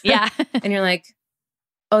mean? Yeah. And you're like,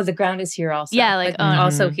 oh, the ground is here also. Yeah, like,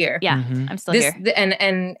 also here. Yeah, I'm still here.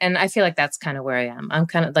 And I feel like that's kind of where I am. I'm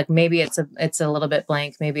kind of like, maybe it's a little bit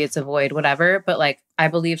blank, maybe it's a void, whatever. But like, I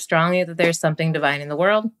believe strongly that there's something divine in the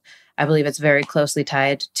world. I believe it's very closely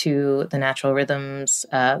tied to the natural rhythms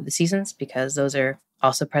of the seasons because those are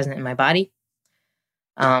also present in my body.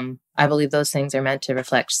 I believe those things are meant to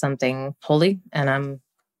reflect something holy, and I'm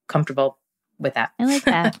comfortable with that. I like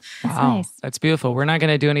that. That's Wow, nice. that's beautiful. We're not going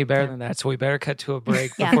to do any better than that, so we better cut to a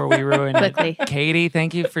break Yeah. before we ruin Quickly. it. Katie,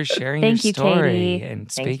 thank you for sharing Thank your you, story Katie.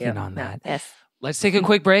 and Thank speaking you. on that. Yes. Let's take a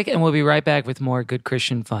quick break, and we'll be right back with more good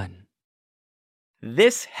Christian fun.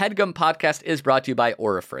 This HeadGum podcast is brought to you by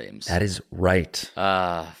Aura Frames. That is right.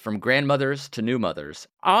 From grandmothers to new mothers,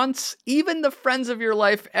 aunts, even the friends of your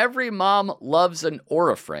life, every mom loves an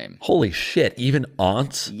Aura frame. Holy shit, even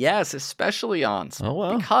aunts? Yes, especially aunts. Oh,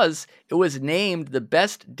 wow. Because it was named the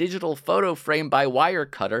best digital photo frame by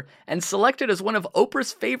Wirecutter and selected as one of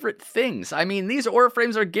Oprah's favorite things. I mean, these Aura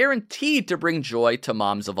frames are guaranteed to bring joy to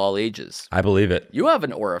moms of all ages. I believe it. You have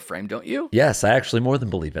an Aura frame, don't you? Yes, I actually more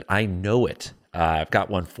than believe it. I know it. I've got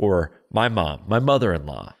one for my mom, my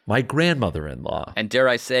mother-in-law, my grandmother-in-law. And dare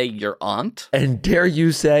I say, your aunt? And dare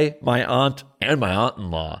you say, my aunt and my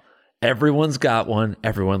aunt-in-law. Everyone's got one.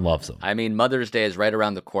 Everyone loves them. I mean, Mother's Day is right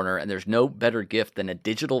around the corner, and there's no better gift than a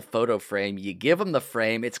digital photo frame. You give them the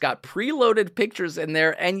frame, it's got preloaded pictures in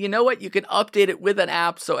there, and you know what? You can update it with an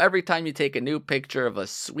app, so every time you take a new picture of a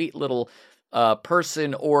sweet little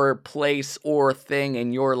person or place or thing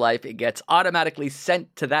in your life, it gets automatically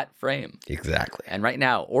sent to that frame. Exactly. And right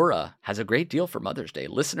now, Aura has a great deal for Mother's Day.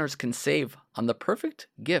 Listeners can save on the perfect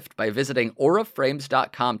gift by visiting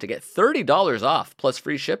auraframes.com to get $30 off plus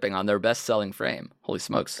free shipping on their best-selling frame. Holy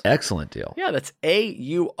smokes. Excellent deal. Yeah, that's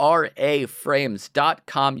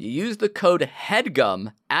auraframes.com. You use the code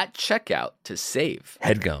HEADGUM at checkout to save.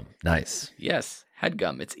 HeadGum. Nice. Yes,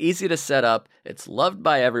 HeadGum. It's easy to set up. It's loved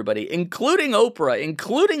by everybody, including Oprah,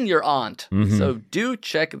 including your aunt. So do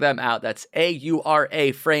check them out. That's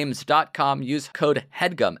auraframes.com. Use code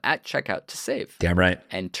HEADGUM at checkout to save. Damn right.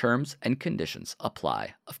 And terms and conditions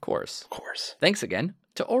apply, of course. Of course. Thanks again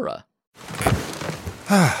to Aura.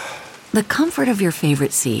 The comfort of your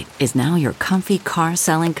favorite seat is now your comfy car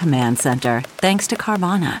selling command center, thanks to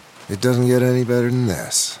Carvana. It doesn't get any better than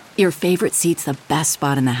this. Your favorite seat's the best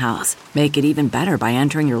spot in the house. Make it even better by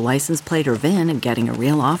entering your license plate or VIN and getting a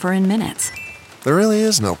real offer in minutes. There really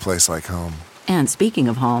is no place like home. And speaking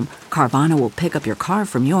of home, Carvana will pick up your car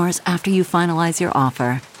from yours after you finalize your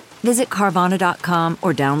offer. Visit Carvana.com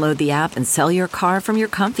or download the app and sell your car from your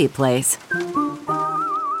comfy place.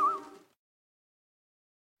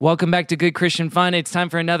 Welcome back to Good Christian Fun. It's time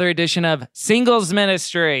for another edition of Singles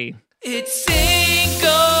Ministry. It's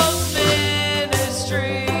Singles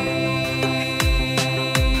Ministry.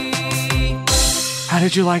 How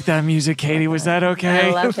did you like that music, Katie? Was that okay?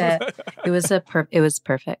 I loved it. It was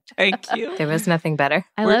perfect. Thank you. There was nothing better.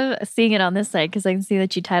 I love seeing it on this side because I can see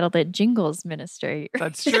that you titled it Jingles Ministry.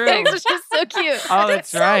 That's true. Which is so cute. Oh,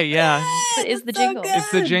 that's right. Yeah. It is the jingle.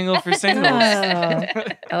 It's the jingle for singles. I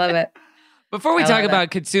love it. Before we I talk love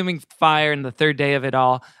about consuming fire and the third day of it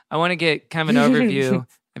all, I want to get kind of an overview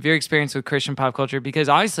of your experience with Christian pop culture because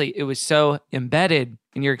obviously it was so embedded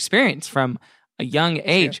in your experience from a young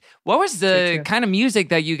age. What was the kind of music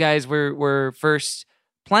that you guys were first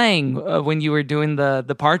playing when you were doing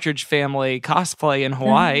the Partridge Family cosplay in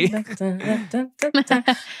Hawaii?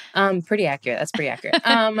 Pretty accurate. That's pretty accurate.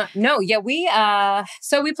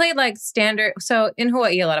 We played like standard. So in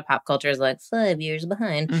Hawaii, a lot of pop culture is like 5 years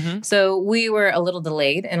behind. So we were a little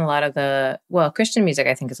delayed in a lot of Christian music,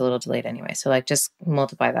 I think is a little delayed anyway. So like just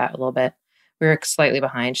multiply that a little bit. We were slightly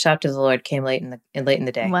behind. Shout to the Lord came late in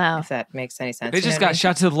the day. Wow. If that makes any sense. They just got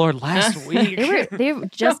shout to the Lord last week. They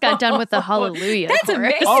just got done with the Hallelujah. That's chorus.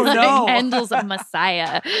 amazing. Oh, no. Handel's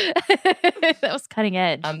Messiah. That was cutting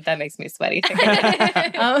edge. That makes me sweaty.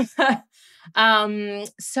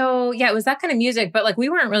 So yeah, it was that kind of music, but like we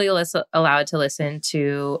weren't really allowed to listen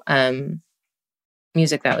to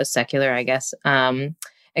music that was secular, I guess.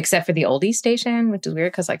 Except for the oldie station, which is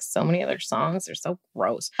weird because like so many other songs are so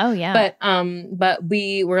gross. Oh yeah. But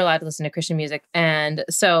we were allowed to listen to Christian music, and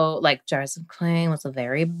so like Jars of Clay was a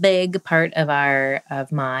very big part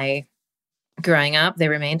of my growing up. They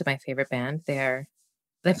remained my favorite band. They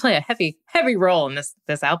play a heavy role in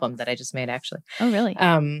this album that I just made, actually. Oh really?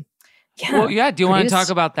 Yeah. Well, yeah. Do you want to talk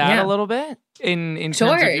about that a little bit in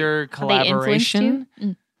Sure. terms of your collaboration?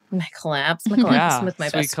 My collabs with my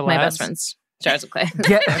best friends. Jars of Clay.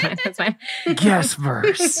 That's fine. Guess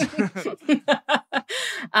verse. So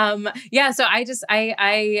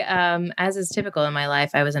I as is typical in my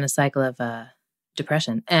life, I was in a cycle of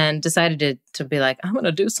depression and decided to be like, I'm going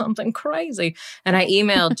to do something crazy. And I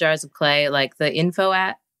emailed Jars of Clay, like the info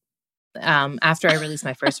after I released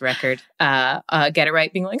my first record, Get It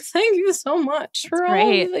Right, being like, thank you so much for all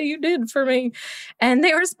that you did for me. And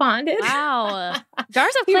they responded. Wow.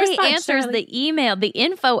 Jars of Clay answers the email, the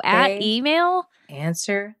info at email.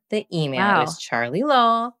 Answer the email. Wow. It was Charlie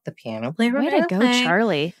Law, the piano player. Way to go,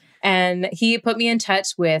 Charlie. And he put me in touch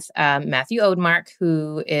with Matthew Odemark,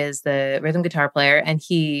 who is the rhythm guitar player. And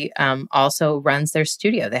he also runs their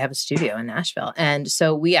studio. They have a studio in Nashville. And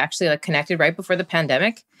so we actually like connected right before the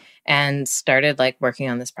pandemic and started like working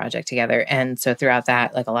on this project together. And so throughout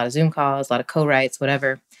that, like a lot of Zoom calls, a lot of co-writes,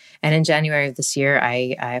 whatever. And in January of this year,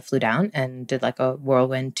 I flew down and did like a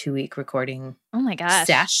whirlwind 2-week recording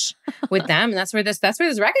sesh with them. And that's where this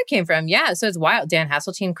record came from. Yeah. So it's wild. Dan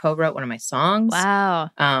Hasseltine co-wrote one of my songs.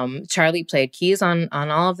 Wow. Charlie played keys on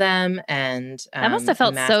all of them. And that must have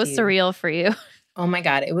felt so surreal for you. Oh my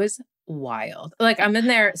God. It was wild. Like I'm in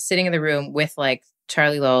there sitting in the room with like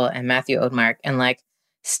Charlie Lowell and Matthew Odemark and like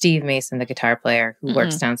Steve Mason, the guitar player who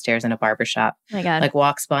works downstairs in a barbershop. Oh my God. Like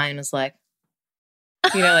walks by and was like,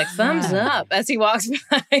 like thumbs up as he walks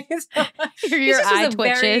by. So, your eye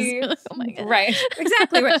twitches. Oh my God. Right.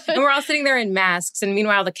 Exactly. Right. And we're all sitting there in masks. And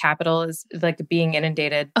meanwhile, the Capitol is like being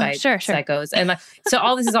inundated by psychos. And like, so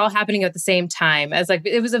all this is all happening at the same time as like,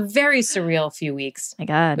 it was a very surreal few weeks. My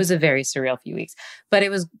God. It was a very surreal few weeks, but it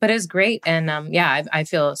was great. And I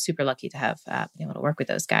feel super lucky to have been able to work with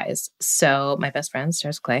those guys. So my best friends,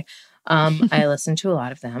 Jars of Clay, I listened to a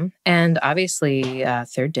lot of them. And obviously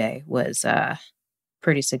Third Day was,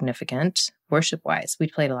 pretty significant worship-wise. We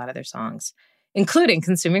played a lot of their songs, including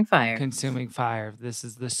Consuming Fire. Consuming Fire. This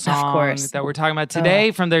is the song that we're talking about today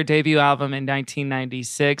from their debut album in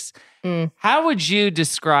 1996. How would you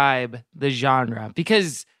describe the genre?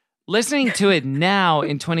 Because listening to it now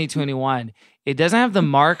in 2021, it doesn't have the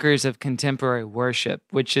markers of contemporary worship,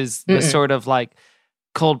 which is the sort of like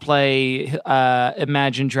Coldplay,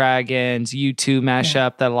 Imagine Dragons, U2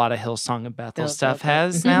 mashup that a lot of Hillsong and Bethel stuff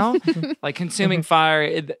has now. Like Consuming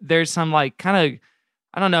Fire, there's some like kind of,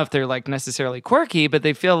 I don't know if they're like necessarily quirky, but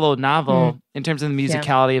they feel a little novel in terms of the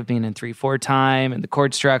musicality of being in 3/4 time, and the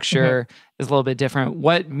chord structure is a little bit different.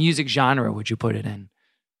 What music genre would you put it in?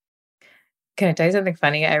 Can I tell you something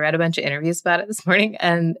funny? I read a bunch of interviews about it this morning,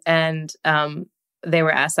 and they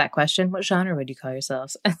were asked that question: what genre would you call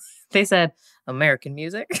yourselves? They said American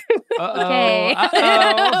music. Okay.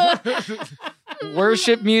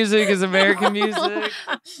 Worship music is American music.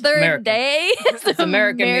 Third Day is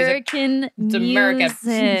American music. It's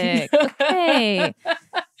American. Okay.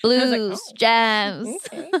 Blues, jazz.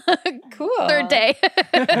 Okay. Cool. Third Day.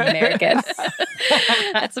 American.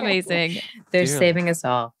 That's amazing. They're saving us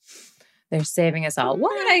all. They're saving us all.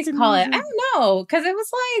 What would I call it? I don't know. Because it was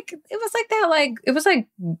like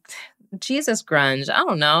Jesus grunge. I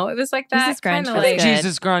don't know. It was like that. Jesus grunge. Kind of like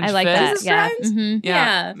Jesus grunge. I like fits. that. Jesus Yeah. grunge? Mm-hmm.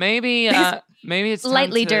 Yeah. Maybe it's time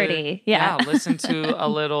Lightly to, dirty. Yeah. Listen to a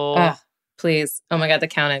little. Please. Oh my God, the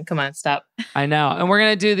count-in. Come on, stop. I know. And we're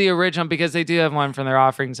going to do the original because they do have one from their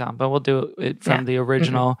offering song, but we'll do it from the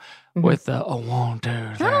original with the 1, 2,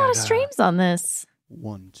 3. Not a lot of streams on this.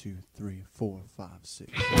 1, 2, 3, 4, 5,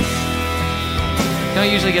 6.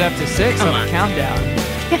 Don't usually get up to 6 on the countdown.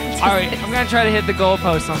 All right, I'm going to try to hit the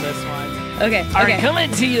goalpost on this one. Okay. All right, coming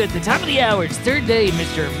to you at the top of the hour, it's Third Day,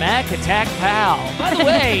 Mr. Mac Attack Pal. By the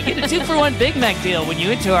way, get a 2-for-1 Big Mac deal when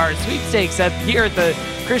you enter our sweepstakes here at the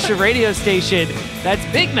Christian radio station. That's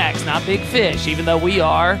Big Macs, not Big Fish, even though we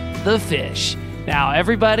are the fish. Now,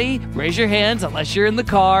 everybody, raise your hands unless you're in the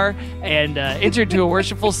car and enter into a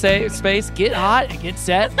worshipful space. Get hot and get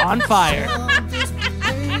set on fire.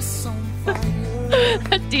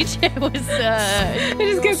 DJ was I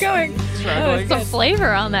just kept going. Some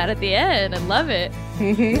flavor on that at the end. I love it.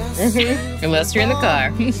 Unless you're in the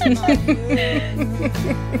car.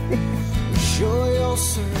 Show your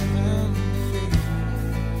servant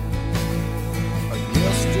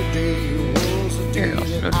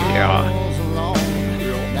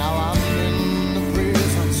Now I'm in the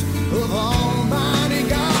presence of Almighty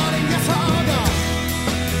God, and yes, our God,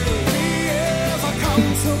 He is a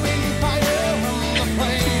consuming fire on the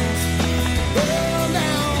flames, burn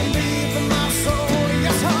down deep in my soul.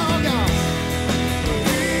 Yes, our God,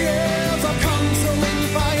 He is a consuming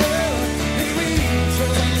fire. He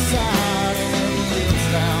reaches inside and lives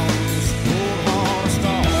down this cold hard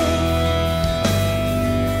stone.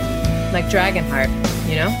 Like Dragonheart,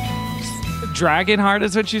 you know? Dragonheart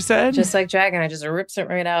is what you said? Just like Dragon, I just rips it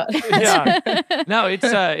right out. Yeah. No,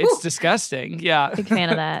 it's disgusting. Yeah. Big fan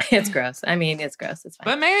of that. It's gross. I mean, it's gross. It's fine.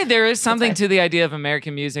 But maybe there is something to the idea of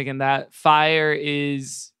American music and that fire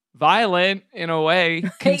is violent in a way,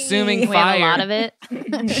 consuming We have fire. a lot of it.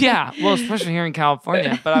 Yeah. Well, especially here in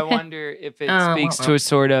California. But I wonder if it speaks to a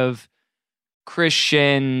sort of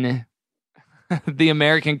Christian, the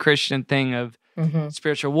American Christian thing of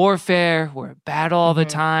spiritual warfare. We're at battle all the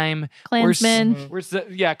time. Klansmen. Klansmen.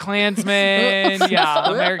 Yeah,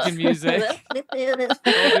 American music.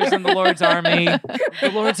 Soldiers in the Lord's army. The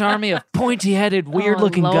Lord's army of pointy-headed,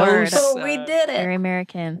 weird-looking Lord. ghosts. Oh, we did it. Very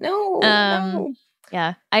American. No.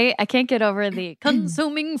 Yeah. I can't get over the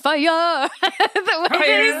consuming fire. The way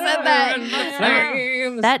they said that.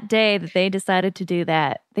 That day that they decided to do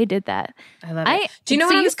that, they did that. I love it. Do you know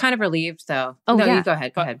what I was kind of relieved, though? Oh, no, yeah. you go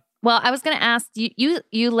ahead. Go ahead. Well, I was going to ask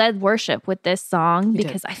you led worship with this song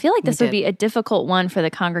because I feel like this would be a difficult one for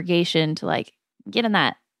the congregation to like get in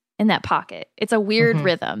that pocket. It's a weird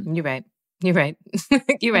rhythm. You're right. You're right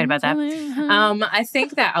about that. I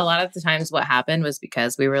think that a lot of the times what happened was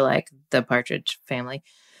because we were like the Partridge Family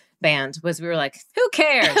band we were like, who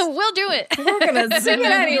cares? We'll do it. We're going to sing it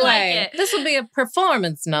anyway. Like it. This will be a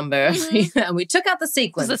performance number. And we took out the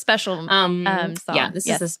sequence. This is a special song. Yeah, this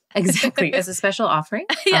is exactly. It's a special offering.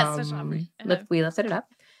 Yes, special offering. We lifted it up.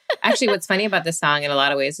 Actually, what's funny about this song in a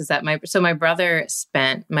lot of ways is that my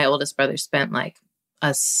oldest brother spent like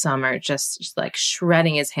a summer just like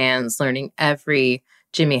shredding his hands, learning every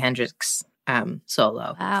Jimi Hendrix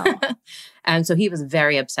solo. Wow. And so he was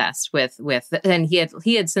very obsessed with, and he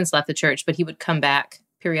had since left the church, but he would come back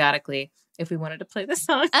periodically if we wanted to play the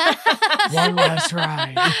song. One last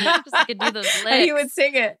ride. Just I could do those licks. And he would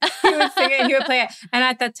sing it. He would play it. And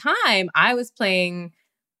at the time, I was playing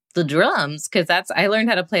the drums because I learned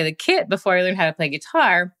how to play the kit before I learned how to play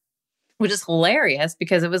guitar, which is hilarious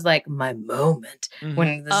because it was like my moment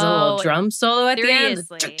when there's a little drum solo at the end.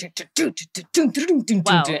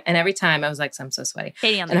 Wow. And every time I was like, I'm so sweaty.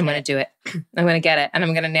 Katie on the And I'm going to do it. I'm going to get it. And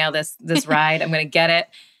I'm going to nail this ride. I'm going to get it.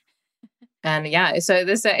 And yeah, so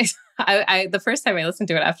this, I the first time I listened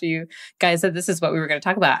to it after you guys said this is what we were going to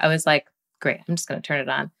talk about, I was like, great, I'm just going to turn it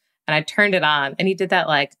on. And I turned it on and he did that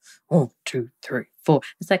like, 1, 2, 3, 4.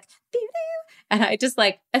 It's like, doo-doo. And I just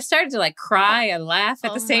like, I started to like cry and laugh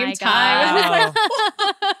at the same time. I was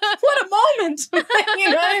like, what a moment. You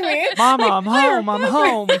know what I mean? Mama, I'm home. I'm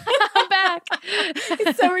home. I'm back.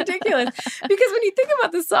 It's so ridiculous. Because when you think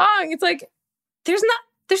about the song, it's like, there's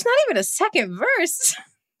not even a second verse.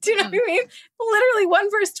 Do you know what I mean? Literally one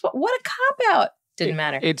verse. What a cop-out. Didn't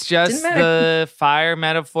matter. It's just the fire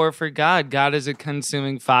metaphor for God. God is a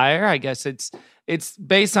consuming fire. I guess it's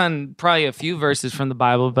based on probably a few verses from the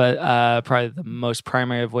Bible, but probably the most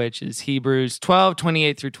primary of which is Hebrews 12,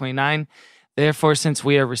 28 through 29. Therefore, since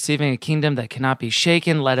we are receiving a kingdom that cannot be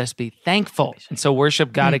shaken, let us be thankful. And so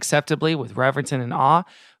worship God acceptably with reverence and in awe.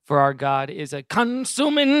 For our God is a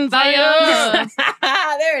consuming fire.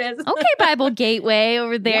 There it is. Okay, Bible Gateway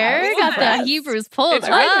over there. Yeah, Got the Hebrews pulled It's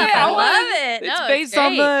up. right there. I love it. It's No, based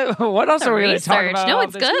great. on the. What else The are we going to talk research. about? No, on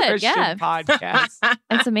it's this good. Christian Yeah. podcast.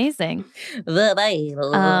 It's amazing. The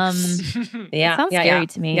Bible. Yeah. Sounds scary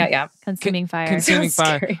to me. Yeah. Consuming fire. Consuming Sounds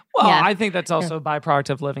fire. scary. Well, Yeah. I think that's also a byproduct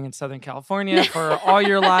of living in Southern California for all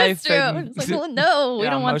your life. That's true. and- It's like, well, no, we yeah,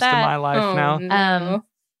 don't want most that. of my life now. No.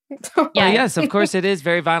 But yes, of course, it is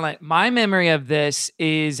very violent. My memory of this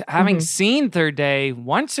is having seen Third Day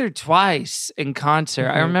once or twice in concert.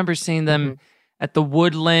 I remember seeing them at the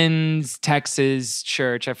Woodlands, Texas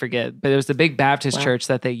church. I forget, but it was the big Baptist church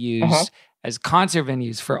that they used as concert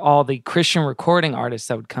venues for all the Christian recording artists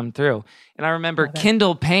that would come through. And I remember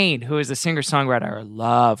Kendall Payne, who is a singer-songwriter I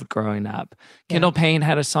loved growing up. Kendall Payne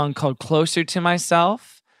had a song called Closer to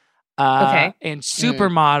Myself. And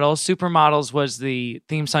Supermodels was the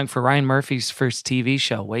theme song for Ryan Murphy's first TV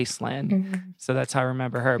show, Wasteland. So that's how I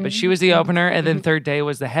remember her. But she was the opener, and then Third Day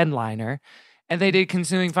was the headliner. And they did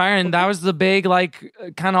Consuming Fire, and that was the big, like,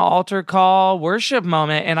 kind of altar call worship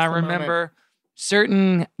moment. And I remember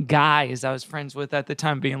certain guys I was friends with at the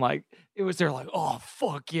time being like, they're like, oh,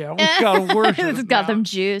 fuck yeah, we got to worship. It's got them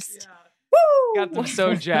juiced. got them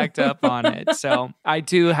so jacked up on it. So I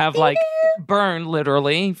do have like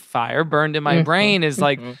literally fire burned in my brain is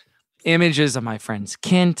like images of my friends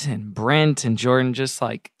Kent and Brent and Jordan just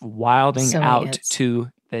like wilding out to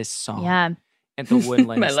this song. Yeah. At the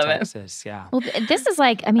Woodlands, I love Texas. Yeah. Well, this is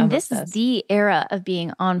like, this is the era of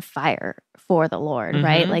being on fire for the Lord,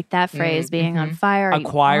 right? Like that phrase, being on fire.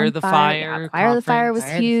 Acquire the fire. Yeah, Acquire the fire was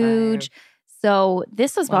huge. So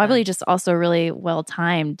this was probably just also really well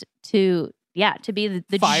timed to be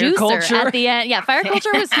the fire juicer culture. at the end. Yeah, fire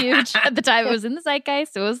culture was huge at the time. It was in the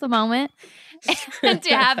zeitgeist. It was the moment. And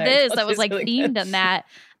to have this that was like really themed on that,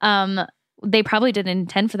 they probably didn't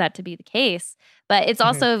intend for that to be the case. But it's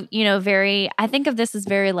also, very, I think of this as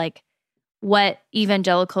very like what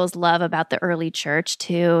evangelicals love about the early church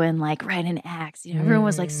too. And like right in Acts, everyone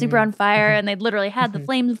was like super on fire and they literally had the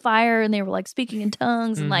flames of fire and they were like speaking in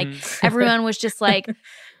tongues and like everyone was just like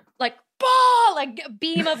a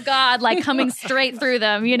beam of God like coming straight through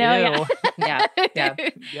them, Yeah.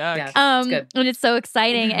 Good. And it's so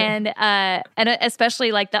exciting and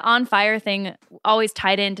especially like the on fire thing always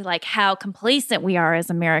tied into like how complacent we are as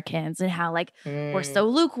Americans and how like we're so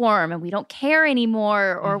lukewarm and we don't care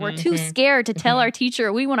anymore or we're too scared to tell our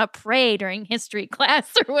teacher we want to pray during history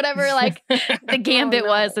class or whatever like the gambit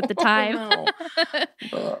was at the time.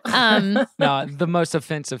 No, the most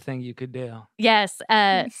offensive thing you could do. Yes.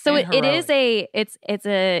 So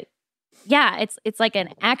it's like an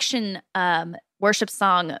action worship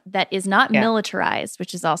song that is not militarized,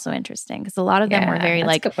 which is also interesting because a lot of them were very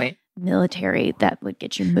like military that would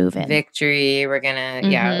get you moving. Victory. We're gonna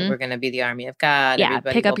we're gonna be the army of God. Yeah,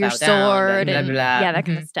 Everybody pick up your sword blah, blah, and blah. that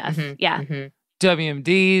kind of stuff. Yeah.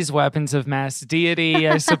 WMDs, weapons of mass deity,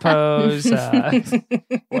 I suppose.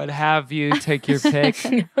 What have you? Take your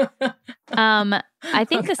pick. I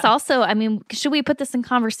think this also, should we put this in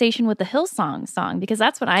conversation with the Hillsong song? Because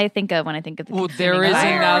that's what I think of when I think of the there is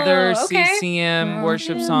another CCM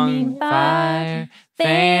worship song, Fire,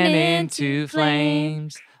 fan into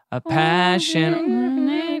flames, a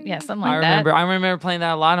passion. Yeah, something like that. I remember playing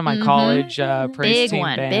that a lot in my college praise team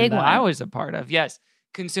band big that one. I was a part of. Yes.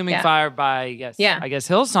 Consuming Fire by, I guess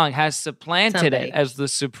Hillsong has supplanted it as the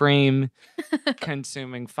supreme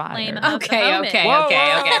consuming fire. Okay.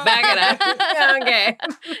 Back it up. Okay.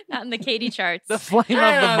 Not in the Katie charts. The flame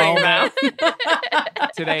of the moment.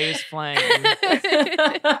 Today's flame.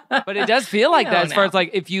 But it does feel like that as far as like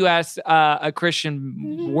if you ask a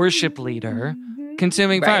Christian worship leader,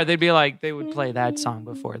 Consuming Fire, they'd be like, they would play that song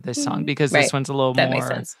before this song because this one's a little more. Makes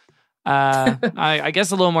sense. I guess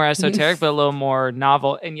a little more esoteric, but a little more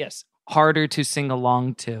novel, and yes, harder to sing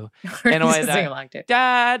along to. In a way that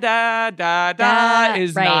da da da da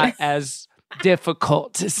is not as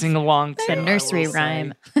difficult to sing along to. The nursery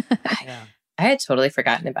rhyme. I had totally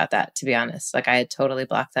forgotten about that, to be honest. Like I had totally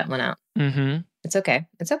blocked that one out. Mm-hmm. It's okay.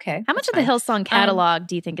 How much of the Hillsong catalog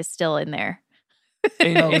do you think is still in there?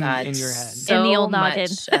 In your head, so in the old noggin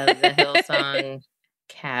of the Hillsong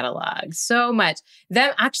catalog, so much.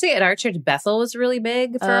 Them actually at our church, Bethel was really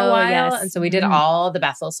big for a while, and so we did all the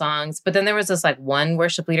Bethel songs. But then there was this like one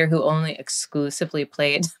worship leader who only exclusively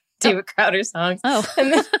played David Crowder songs.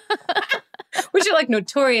 And then, which are like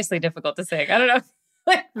notoriously difficult to sing. I don't know,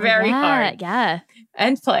 like very hard,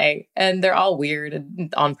 and play, and they're all weird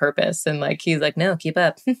and on purpose. And like he's like, no, keep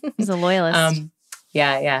up. He's a loyalist.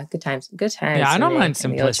 Yeah, good times. Yeah, I don't mind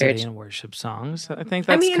simplicity in worship songs. I think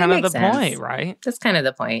that's kind of the point, right? That's kind of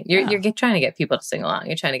the point. You're trying to get people to sing along.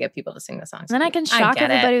 You're trying to get people to sing the songs. Then I can shock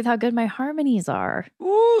everybody with how good my harmonies are.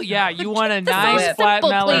 Ooh, yeah, you want a nice flat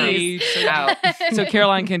melody, so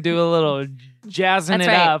Caroline can do a little jazzing it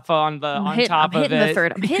up on top of it. The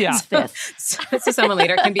third. I'm hitting the fifth. So someone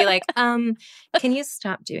later can be like, can you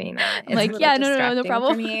stop doing that? I'm like, no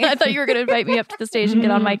problem. I thought you were going to invite me up to the stage and get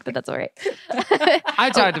on mic, but that's all right.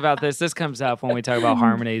 I talked about this. This comes up when we talk about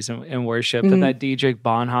harmonies in worship. But that Dietrich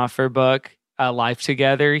Bonhoeffer book, Life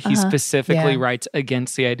Together, he specifically writes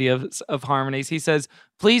against the idea of harmonies. He says,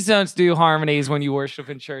 please don't do harmonies when you worship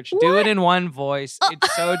in church. Do it in one voice.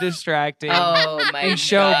 It's so distracting. Oh my and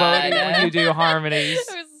showboating when you do harmonies.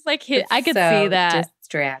 It was like I could see that.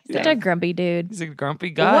 Distracting. Such a grumpy dude. He's a grumpy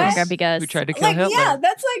guy. Grumpy Gus. Who tried to kill Hitler. Yeah,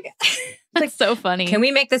 that's like... That's so funny. Can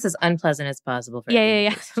we make this as unpleasant as possible for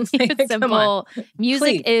Yeah. Keep it simple.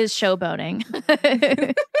 Music is showboating.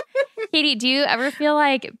 Katie, do you ever feel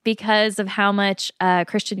like because of how much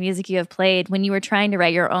Christian music you have played, when you were trying to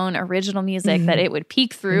write your own original music, that it would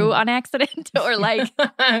peek through on accident, or like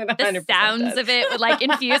the sounds of it would like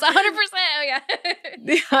infuse 100%? Yeah.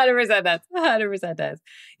 100% does. 100% does.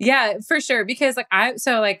 Yeah, for sure. Because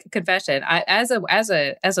confession, as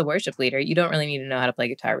a worship leader, you don't really need to know how to play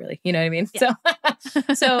guitar, really. You know what I mean? Yeah.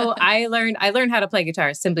 So I learned how to play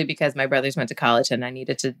guitar simply because my brothers went to college and I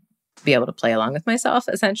needed to be able to play along with myself,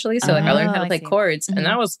 essentially. So I learned how to play chords, and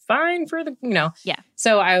that was fine for the, Yeah.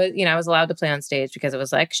 So I was allowed to play on stage because it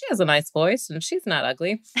was like, she has a nice voice and she's not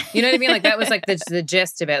ugly. You know what I mean? Like that was like the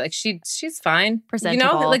gist of it. Like she's fine.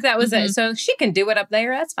 Presentable. Like that was it. So she can do it up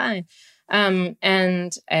there. That's fine.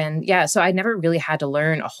 And yeah, so I never really had to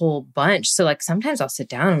learn a whole bunch. So like sometimes I'll sit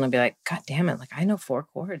down and I'll be like, God damn it, like I know 4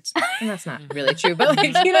 chords. And that's not really true, but like,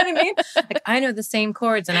 you know what I mean? Like I know the same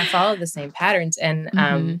chords and I follow the same patterns.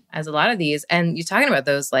 And as a lot of these, and you're talking about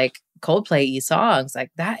those like Coldplay-y songs,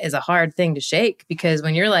 like that is a hard thing to shake, because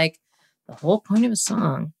when you're like, the whole point of a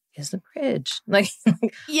song is the bridge. Like,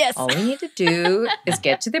 yes, all we need to do is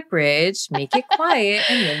get to the bridge, make it quiet,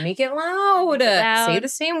 and then make it loud. Say the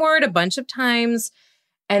same word a bunch of times,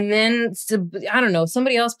 and then I don't know,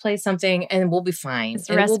 somebody else plays something, and we'll be fine. It's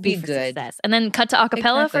a recipe, we'll be for good. Success. And then cut to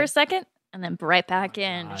acapella for a second, and then right back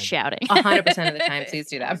in shouting. 100% of the time, please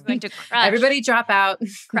do that. I'm going to crush. Everybody drop out.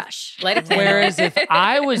 Crush. Light a candle. Whereas if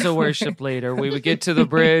I was a worship leader, we would get to the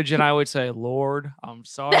bridge and I would say, Lord, I'm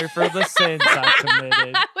sorry for the sins I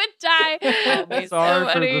committed. I would die. I'm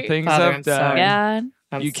sorry for the things I've done.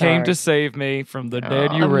 God. You came to save me from the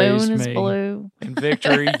dead you raised me. The moon is blue. In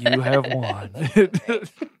victory, you have won.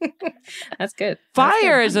 That's good.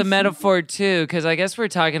 Fire is a metaphor too, because I guess we're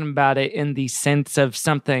talking about it in the sense of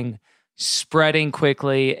something spreading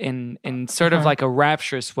quickly in sort of like a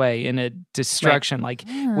rapturous way, in a destruction. Like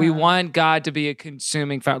we want God to be a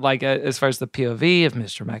consuming fire. Like as far as the POV of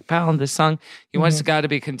Mr. MacPowell in this song, he wants God to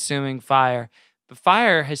be consuming fire. But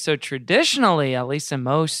fire has so traditionally, at least in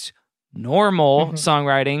most normal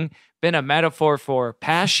songwriting, been a metaphor for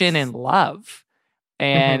passion and love.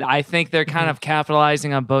 And I think they're kind of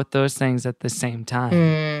capitalizing on both those things at the same time.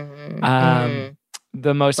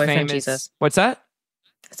 The most Boyfriend famous... Jesus. What's that?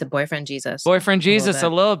 It's a Boyfriend Jesus. Boyfriend Jesus, a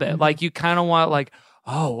little bit. Like you kind of want like,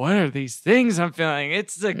 oh, what are these things I'm feeling?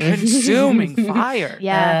 It's the consuming fire.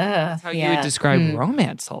 Yeah. That's how you would describe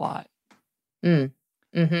romance a lot.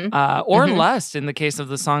 Or lust in the case of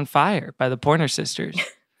the song Fire by the Pointer Sisters.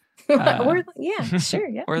 Or that.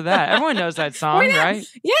 Or that. Everyone knows that song, right?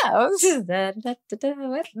 Yeah.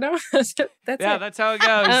 No, that's that's how it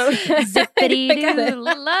goes. Zippity-doo,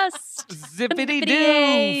 lust.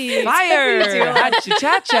 Zippity-doo, fire.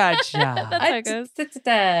 Ha-cha-cha-cha-cha. That's how it goes.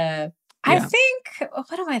 I think,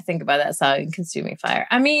 what do I think about that song, Consuming Fire?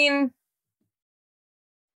 I mean,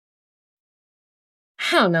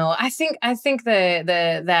 I don't know. I think the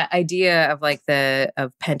that idea of like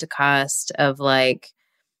of Pentecost, of like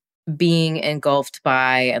being engulfed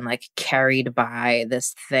by and like carried by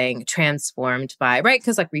this thing, transformed by, right?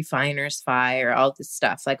 Because like refiner's fire, all this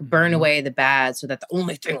stuff, like burn away the bad so that the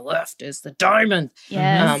only thing left is the diamond.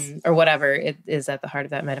 Yes. Or whatever it is at the heart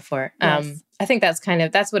of that metaphor. Yes. I think that's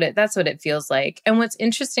what it feels like. And what's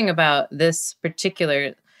interesting about this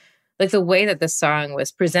particular, like the way that this song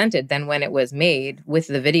was presented then when it was made with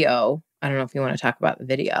the video, I don't know if you want to talk about the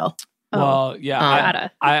video. Well, yeah,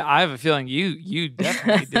 I have a feeling you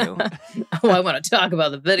definitely do. I want to talk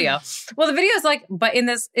about the video. Well, the video is like, but in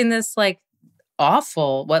this like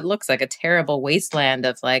awful, what looks like a terrible wasteland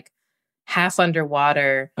of like half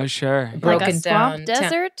underwater. Oh, sure. Broken like a swamp down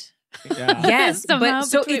desert. Yeah. Yes, but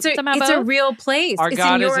so it's a real place. Our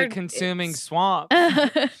God is a consuming swamp.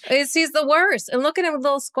 He's the worst. And look at him,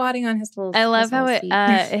 little squatting on his little. I love how it feet.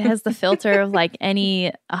 it has the filter of like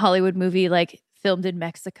any Hollywood movie, like filmed in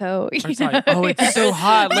Mexico. It's like, oh, it's so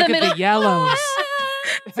hot. Look at the yellows.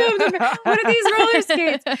 What are these roller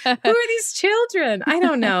skates? Who are these children? I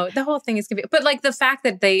don't know. The whole thing is confusing. But like the fact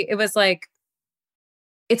that it was like,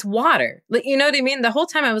 it's water. Like, you know what I mean? The whole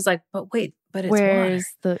time I was like, but wait, but it's Where's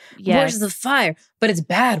water. Where's the fire? But it's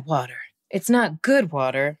bad water. It's not good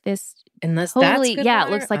water. Unless totally, that's good water?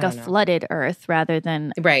 it looks like a flooded earth rather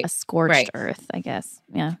than a scorched earth, I guess.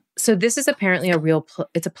 Yeah. So this is apparently a real,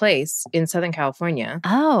 it's a place in Southern California.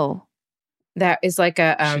 Oh. That is like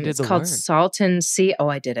a, it's called Salton Sea. Oh,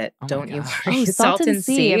 I did it. Don't you worry. Oh, Salton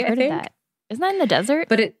Sea. I've heard of that. Isn't that in the desert?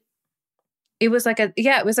 But it was like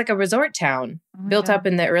it was like a resort town built up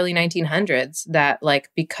in the early 1900s that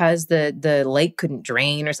like, because the lake couldn't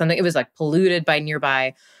drain or something, it was like polluted by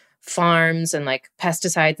nearby farms and like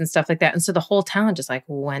pesticides and stuff like that. And so the whole town just like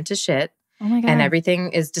went to shit. Oh my God. And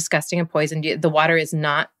everything is disgusting and poisoned. The water is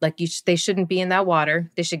not like they shouldn't be in that water.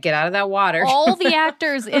 They should get out of that water. All the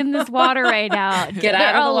actors in this water right now. Get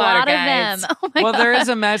out of the water, guys. Of them. Oh my Well, God. there is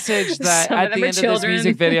a message that Some at of them the are end of this children.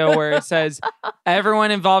 music video where it says everyone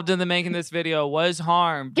involved in the making this video was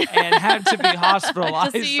harmed and had to be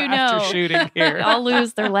hospitalized Just so you after know. shooting They here. all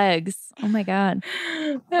lose their legs. Oh my God.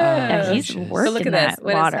 Yeah, he's jeez. working Look at that this.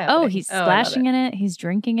 What is water. Oh, happening? he's Oh, I love splashing in it. He's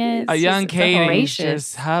drinking it. A young it's Katie voracious.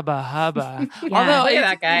 just hubba hubba. Yeah. Although Look at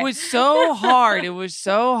that guy. it was so hard. It was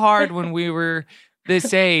so hard when we were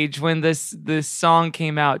this age, when this song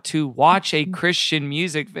came out, to watch a Christian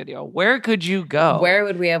music video. Where could you go? Where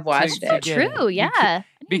would we have watched To it? get True, it. yeah. You I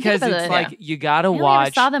didn't Because think it's about it. like you gotta I only ever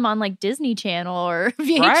watch. saw them on like Disney Channel or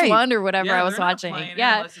VH1 Right. or whatever Yeah, I was they're not watching. playing it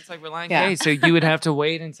Yeah. unless it's like Reliant Yeah. K. So you would have to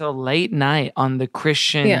wait until late night on the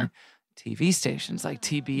Christian Yeah. TV stations like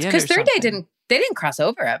TBN. Because or Third Day something. they didn't cross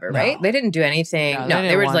over ever, No. right? They didn't do anything. No, No, they they,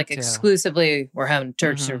 didn't were want like to. exclusively, we're having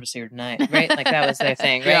church Mhm. service here tonight, right? Like that was their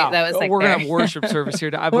thing, right? Yeah. That was like we're their- gonna have worship service here.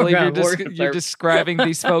 I We're believe gonna you're, have worship you're service. describing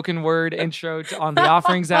the spoken word intro on the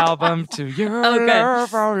Offerings album to your Oh, good.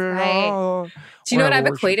 love, oh, Right. Lord. Do you know We're what? I've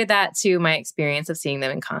worship. equated that to my experience of seeing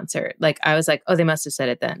them in concert. Like I was like, oh, they must have said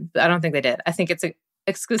it then, but I don't think they did. I think it's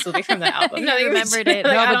exclusively from the album. You remembered it.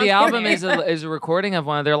 Like, No, I but don't the think album they- is a recording of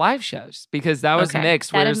one of their live shows because that was Okay.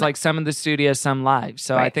 mixed. That Where is there's my- like some in the studio, some live.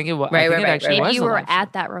 So I Right. think it was. Right, I think right, it right, actually right. was. Maybe you a were live show.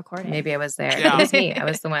 at that recording. Maybe I was there. Yeah. It was me. I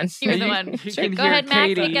was the one. You were the You- one. you Sure, can go hear ahead, Mac.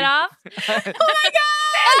 Katie. Kick it off.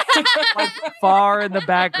 Like far in the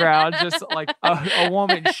background, just like a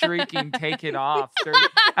woman shrieking, "Take it off!"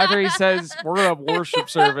 After he says, "We're gonna have worship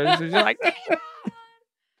service," and you're like,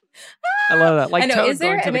 I love that. Like I know, Toad is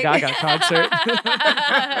there going to the an- Gaga concert.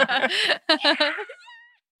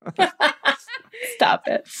 Stop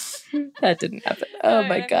it. That didn't happen. Oh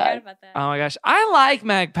my God. Oh my gosh. I like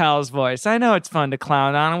Mac Powell's voice. I know it's fun to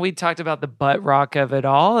clown on. And we talked about the butt rock of it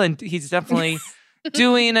all. And he's definitely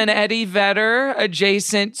doing an Eddie Vedder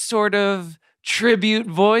adjacent sort of tribute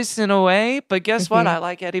voice in a way. But guess what? I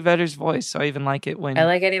like Eddie Vedder's voice. So I even like it when I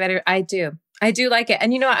like Eddie Vedder. I do like it.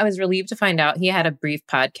 And you know what? I was relieved to find out he had a brief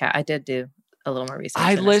podcast. I did do a little more research.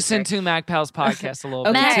 I than listened necessary. to Mac Powell's podcast a little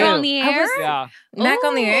Okay. bit Mac too. on the air. Yeah. Mac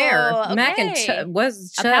on the air. Ooh, Mac and okay.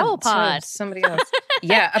 was A Chud, Powell pod. somebody else.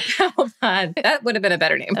 Yeah, a Powell pod. That would have been a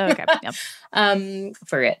better name. Okay. Yep.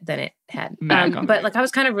 For it than it had. Mac on But the like I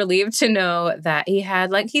was kind of relieved to know that he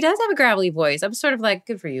does have a gravelly voice. I was sort of like,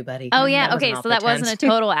 good for you, buddy. Oh yeah. That wasn't Okay. all So that pretend. wasn't a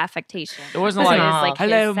total affectation. It wasn't Wasn't like, all. His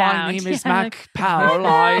hello, my sound. name is Yeah. Mac Powell.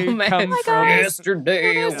 I Oh my come God. from...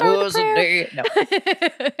 Yesterday was a day.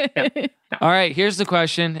 No. All right, here's the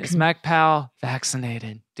question. Is Mac Powell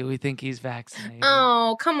vaccinated? Do we think he's vaccinated?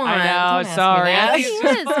 Oh, come on. I know, Don't ask me sorry. that. I He think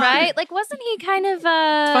it's is, fun. right? Like, wasn't he kind of It's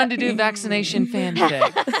fun to do vaccination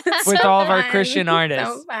fanfic It's with so all of our fun. Christian artists.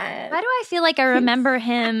 So fun. Why do I feel like I remember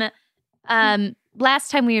him?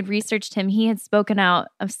 Last time we had researched him, he had spoken out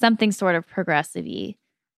of something sort of progressive-y.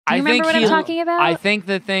 Do you remember what I'm talking about? I think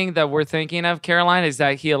the thing that we're thinking of, Caroline, is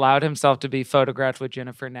that he allowed himself to be photographed with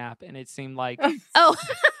Jennifer Knapp, and it seemed like Oh,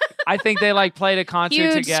 I think they like played a concert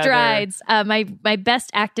huge together. strides. My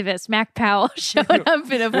best activist, Mac Powell, showing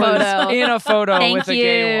up in a Was photo. in a photo Thank with you. a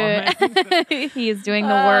gay woman. He is doing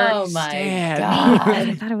the work. Oh my Stan. God.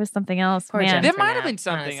 I thought it was something else. Poor Man. Jennifer. There might have Knapp, been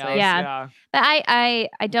something honestly. else. Yeah. Yeah. But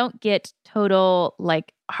I don't get total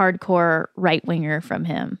like hardcore right winger from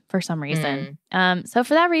him for some reason. So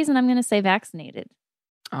for that reason, I'm going to say vaccinated.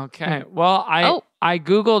 Okay. Well, I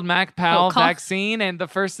Googled Mac Powell call- vaccine, and the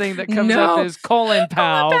first thing that comes No. up is Colin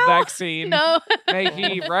Powell vaccine. No, May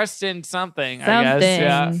he rest in something, I guess.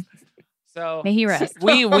 Yeah. So May he rest.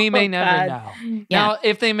 we may never God. know. Yeah. Now,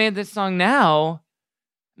 if they made this song now,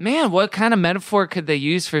 man, what kind of metaphor could they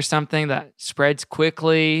use for something that spreads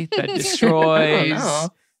quickly, that destroys, know.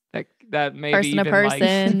 that maybe Person to even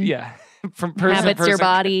person. like, yeah, from person to Habits person. your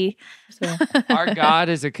body. Our God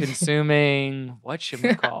is a consuming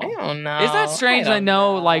whatchamacall. I don't know. Is that strange? I don't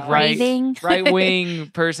know, like Craving. right wing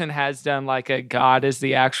person has done like a "God is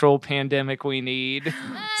the actual pandemic we need"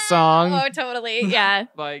 song. Oh, totally. Yeah.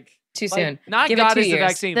 Like Too like, soon. not Give it God 2 is the years.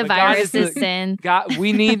 vaccine, The but God virus is is the sin. God.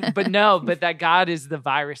 We need, but that God is the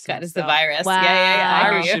virus. God is the himself. virus. Wow. Yeah. I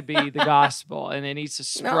Virus hear you. should be the gospel, and it needs to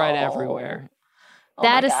spread No. everywhere. Oh my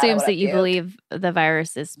That God, assumes what that a you puke. believe the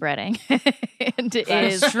virus is spreading and it That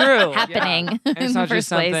is is true. happening Yeah. And in it's the not just first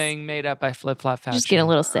place. something made up by Flip Flop Fauci. Just getting a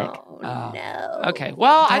little sick. Oh, Oh. no. Okay.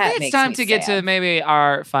 Well, I That think it's makes time me to get to sad. maybe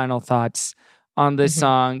our final thoughts on this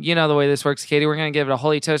song. You know the way this works, Katie. We're going to give it a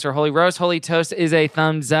holy toast or holy roast. Holy toast is a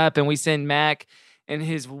thumbs up, and we send Mac and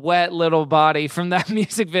his wet little body from that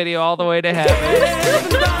music video all the way to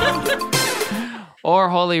heaven. Or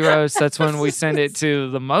holy roast, that's when we send it to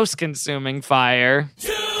the most consuming fire.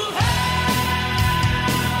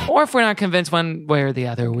 Or if we're not convinced one way or the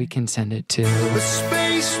other, we can send it to The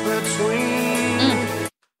space between.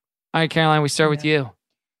 All right, Caroline, we start with you.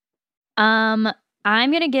 I'm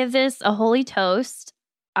going to give this a holy toast.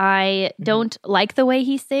 I don't like the way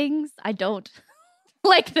he sings. I don't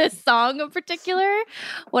like this song in particular.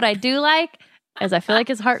 What I do like is I feel like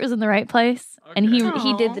his heart was in the right place. And he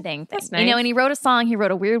did the dang thing. That's nice. You know, and he wrote a song, he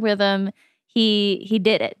wrote a weird rhythm. He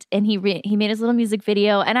did it, and he made his little music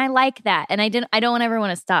video, and I like that. And I don't ever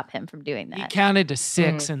want to stop him from doing that. He counted to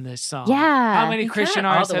 6 in this song. Yeah. How many Christian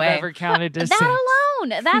artists have ever counted to 6?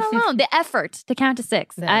 That alone, the effort to count to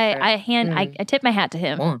 6. I tip my hat to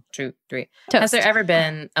him. 1, 2, 3. Toast. Has there ever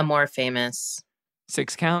been a more famous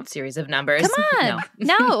 6 count series of numbers? Come on,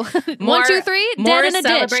 no. More- 1, 2, 3, more dead in a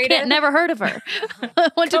ditch. celebrated? Never heard of her.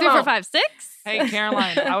 1, 2, 3, 4, 5, 6. Hey,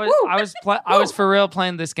 Caroline, I was for real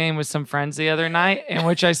playing this game with some friends the other night, in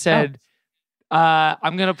which I said,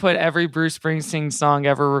 I'm going to put every Bruce Springsteen song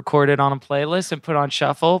ever recorded on a playlist and put on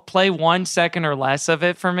shuffle. Play 1 second or less of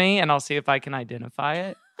it for me, and I'll see if I can identify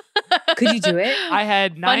it. Could you do it? I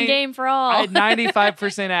had Fun game for all. I had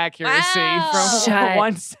 95% accuracy Wow. from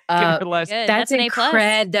 1 second or less. Good. That's an A+.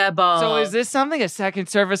 incredible. So is this something, a second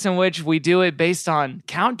service in which we do it based on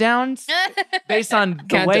countdowns? Based on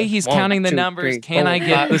the way he's counting the numbers, can I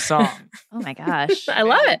get the song? Oh my gosh. I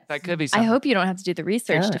love it. That could be I something. hope you don't have to do the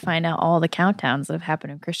research to find out all the countdowns that have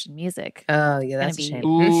happened in Christian music. Oh, yeah, that's a It's shame.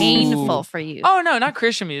 gonna be painful for you. Oh, no, not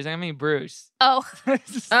Christian music. I mean Bruce. Oh,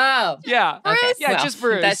 Oh. Yeah. Okay. Yeah, Well, just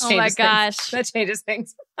Bruce. that Oh my changes things. gosh. That changes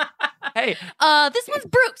things. Hey, this one's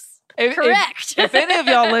Bruce. if- Correct. If any of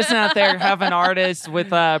y'all listening out there have an artist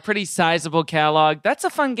with a pretty sizable catalog, that's a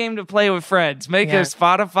fun game to play with friends. Make a Yeah.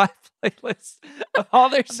 Spotify playlist of all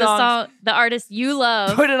their songs, the artist you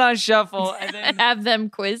love, put it on shuffle, and then have them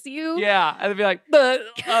quiz you. yeah, and they'll be like, Born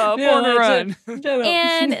to Run.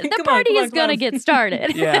 And the party is going to get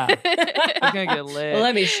started. Yeah, it's gonna get lit.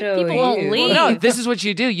 Let me show People you. won't leave. No, this is what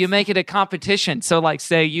you do. You make it a competition. So, like,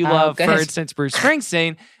 say you love, good. for instance, Bruce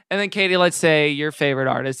Springsteen, and then Katie, let's say your favorite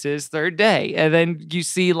artist is Third Day, and then you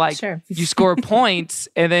see like Sure. you score points,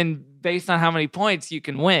 and then based on how many points you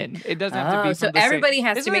can win, it doesn't have to be. So from the same- everybody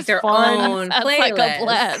has to Isn't make this their fun? own Sounds playlist. like a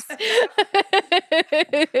blast.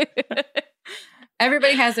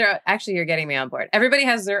 Everybody has their. Actually, you're getting me on board. Everybody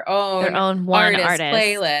has their own one artist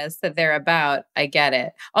playlist that they're about. I get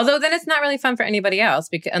it. Although then it's not really fun for anybody else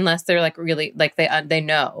because unless they're like really like they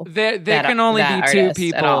know. There that- can only that be two artist at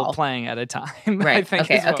people all. playing at a time. I Right. think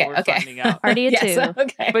Okay, is what okay, we're okay. finding out. Party of Yes, two.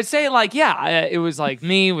 okay. But say like, yeah, it was like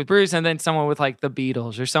me with Bruce, and then someone with like the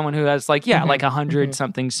Beatles, or someone who has like, yeah, Mhm, like 100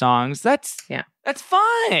 something songs. That's That's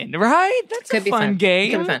fun, right? That's Could a be fun fun.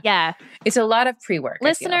 game. Could be fun. Yeah. It's a lot of pre-work.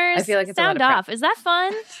 Listeners, I feel like it's sound a lot of off. Is that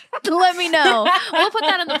fun? Let me know. We'll put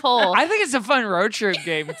that in the poll. I think it's a fun road trip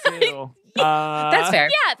game too. That's fair.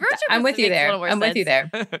 Yeah, road trip I'm with you makes a there. little more I'm with you sense.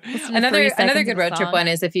 there. Listen to Another 3 seconds good of road a trip song. one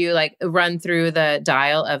is if you like run through the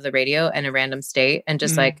dial of the radio in a random state and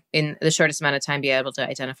just Mhm. like in the shortest amount of time be able to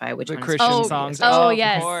identify which The one Christian is songs. Oh, of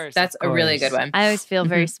yes. course, That's of a really course. good one. I always feel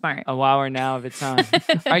very smart. A wow or now of its own. All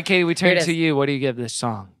right, Katie, we Here turn it to is. you. What do you give this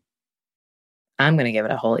song? I'm going to give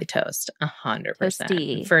it a holy toast, 100%.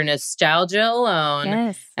 Toasty. For nostalgia alone.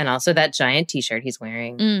 Yes. And also that giant t-shirt he's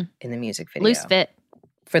wearing Mm. in the music video. Loose fit.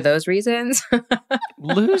 For those reasons,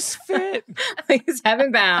 Loose fit. he's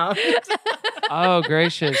heaven bound. Oh,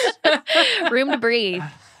 gracious. Room to breathe.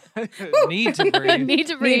 Need to breathe. Need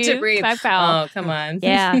to breathe. Need to breathe. Back power. Oh, come on.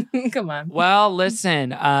 Yeah. Come on. Well,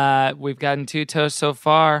 listen, we've gotten 2 toasts so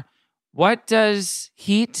far. What does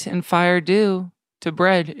heat and fire do to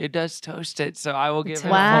bread? It does toast it. So I will give it a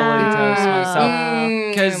holy toast myself.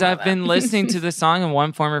 Because I've been listening to the song in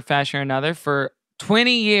one form or fashion or another for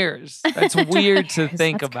 20 years. That's weird to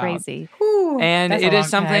think That's about. crazy. And That's a it long is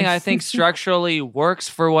something time. I think structurally works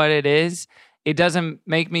for what it is. It doesn't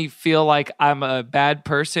make me feel like I'm a bad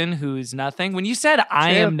person who's nothing. When you said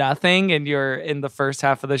I am nothing and you're in the first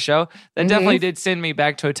half of the show, that definitely did send me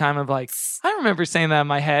back to a time of like, I remember saying that in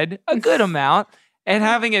my head a good amount and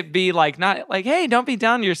having it be like, not like, hey, don't be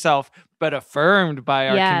down on yourself, but affirmed by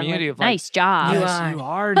our Yeah, community like, of like, nice job. yes, you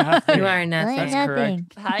are nothing. You are nothing. That's Nothing.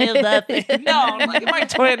 correct. I am nothing. No, I'm like in my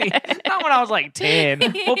 20s. Not when I was like 10.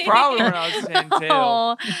 Well, probably when I was 10 too.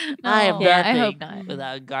 Oh, I am no. Yeah, nothing I hope not.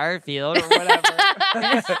 without Garfield or whatever.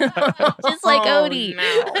 Just like Oh, Odie.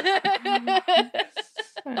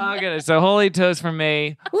 Oh, goodness. So, holy toast for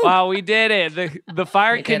me. Wow, we did it. The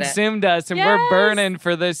fire We did it. consumed us, and Yes. we're burning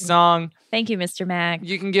for this song. Thank you, Mr. Mac.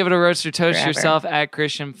 You can give it a roast or toast Forever. yourself at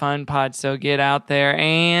Christian Fun Pod. So, get out there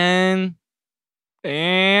and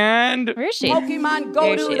And Where is she? Pokemon, go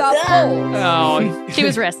There to she the is. polls. oh, She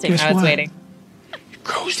was resting. I was waiting.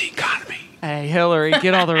 Grows the economy. hey Hillary,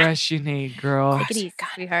 get all the rest you need, girl. Take it easy,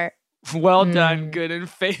 sweetheart. Well done, good and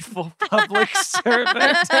faithful public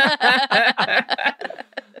servant.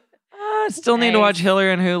 I still need to watch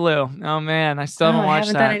Hillary and Hulu. Oh man, I still haven't I watched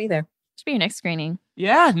haven't that. done it either. Should be your next screening.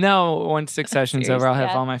 Yeah, no. Once Succession's Serious, over, I'll have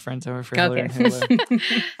yeah. all my friends over for Hillary Okay. and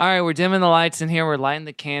Hulu. All right, we're dimming the lights in here. We're lighting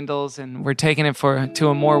the candles, and we're taking it to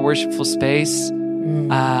a more worshipful space.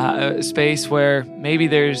 A space where maybe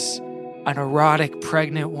there's an erotic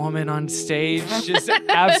pregnant woman on stage just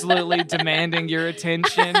absolutely demanding your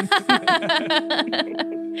attention.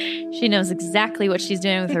 She knows exactly what she's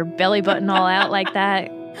doing with her belly button all out like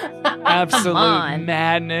that. Absolute on.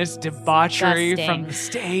 madness, debauchery from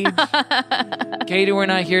Disgusting. the stage. Katie, we're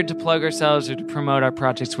not here to plug ourselves or to promote our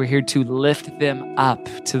projects. We're here to lift them up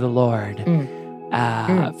to the Lord.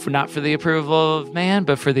 Not for the approval of man,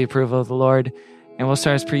 but for the approval of the Lord. And we'll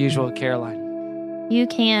start as per usual with Caroline. You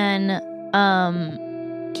can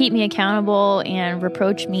keep me accountable and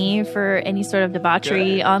reproach me for any sort of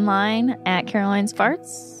debauchery online at Caroline's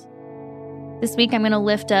Farts. This week I'm going to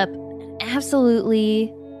lift up an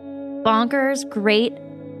absolutely bonkers, great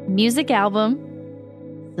music album,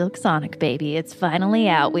 Silk Sonic, baby. It's finally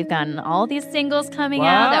out. We've gotten all these singles coming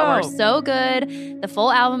out that were so good. The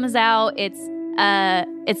full album is out. It's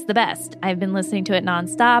the best. I've been listening to it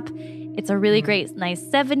nonstop. It's a really great, nice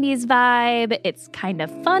 70s vibe. It's kind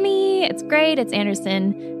of funny. It's great. It's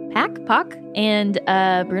Anderson .Paak, and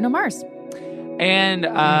Bruno Mars. And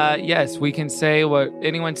yes, we can say what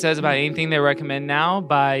anyone says about anything they recommend now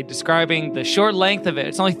by describing the short length of it.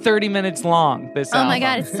 It's only 30 minutes long, this album. Oh my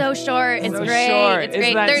God, it's so short. It's So great. short. It's Isn't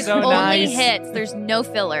great. that There's so only nice? hits. There's no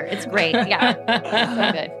filler. It's great. Yeah.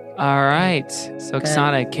 So good. All right. So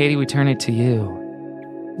Sonic, Katie, we turn it to you.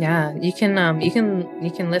 Yeah, you can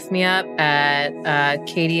lift me up at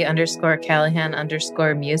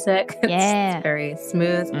Katie_Callahan_music. Yeah. It's very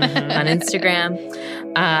smooth on Instagram.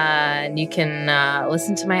 And you can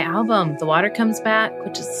listen to my album, The Water Comes Back,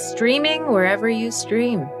 which is streaming wherever you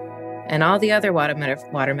stream. And all the other water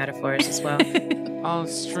metaphors as well. Oh,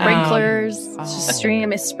 Sprinklers.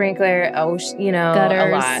 Stream, sprinkler, Gutters.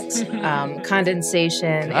 a lot.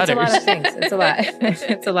 Condensation. Gutters. It's a lot of things. It's a lot.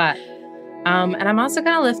 It's a lot. And I'm also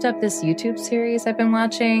going to lift up this YouTube series I've been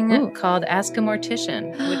watching called Ask a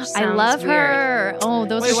Mortician, which sounds I love weird. her. Oh,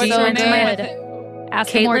 those Wait, are what's so her name? good.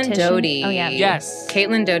 Ask a Caitlin Mortician. Doty. Oh, yeah. Yes.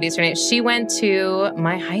 Caitlin Doty's her name. She went to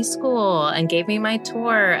my high school and gave me my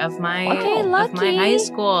tour of my lucky. high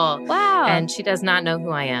school. Wow. And she does not know who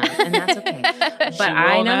I am, and that's okay. But She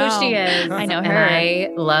I will know now. who she is. I know and her. I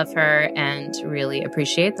love her and really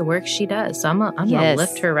appreciate the work she does. So I'm gonna Yes.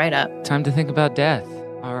 lift her right up. Time to think about death.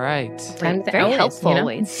 All right. Very helpful.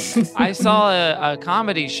 Always. I saw a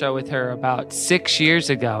comedy show with her about 6 years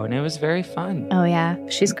ago, and it was very fun. Oh, yeah.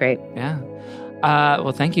 She's great. Yeah.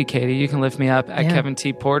 Well, thank you, Katie. You can lift me up at Kevin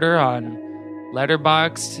T. Porter on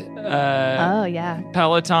Letterboxd, Oh, yeah.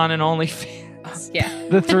 Peloton, and OnlyFans. Yeah.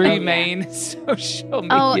 The three main social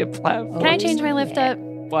media platforms. Can I change my lift up?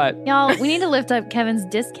 What? Y'all, we need to lift up Kevin's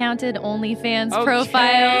discounted OnlyFans Okay.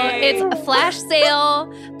 profile. It's a flash sale.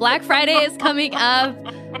 Black Friday is coming up.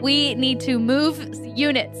 We need to move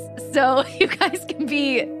units so you guys can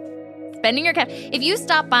be spending your cash. If you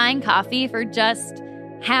stop buying coffee for just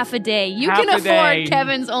half a day, you Half can a afford day.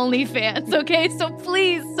 Kevin's OnlyFans, okay? So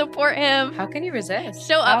please support him. How can you resist?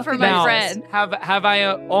 Show up for my Now, friend. Have I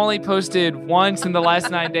only posted once in the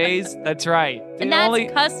last 9 days? That's right. And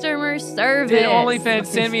that's customer service. Did OnlyFans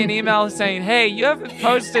send me an email saying, "Hey, you haven't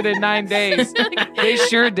posted in 9 days"? They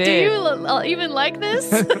sure Do did. you even like this?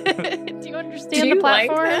 Do you understand Do the you like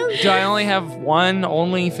platform? Do I only have one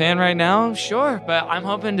OnlyFan right now? Sure, but I'm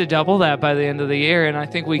hoping to double that by the end of the year, and I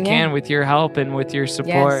think we can with your help and with your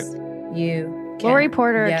support. Yes, you can. Lori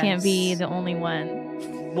Porter Yes. can't be the only one.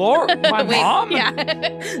 Laura, my Wait, mom? Yeah.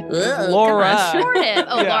 Laura. Short it.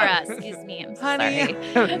 Oh, Yeah. Laura. Excuse me. I'm Honey.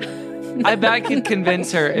 sorry. I bet I could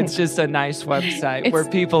convince her it's just a nice website It's where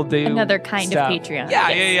people do another kind stuff. of Patreon. Yeah,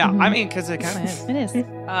 Yes. yeah, yeah. Mhm. I mean, because it kind of is. It is.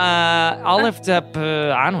 I'll lift up,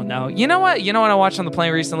 I don't know. You know what? You know what I watched on the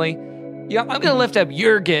plane recently? Yeah, I'm going to lift up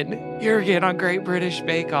Jurgen on Great British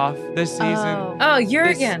Bake Off this season. Oh,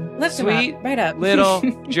 Jurgen. Lift him Sweet up. Right up. little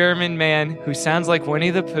German man who sounds like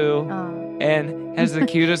Winnie the Pooh and has the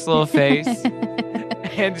cutest little face.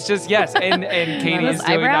 And it's just, yes. And Katie those is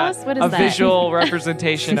doing eyebrows? What is a that? visual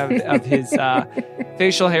representation of his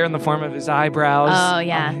facial hair in the form of his eyebrows Oh,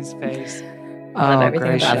 yeah. on his face. I love Oh,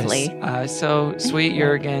 everything gracious. about So sweet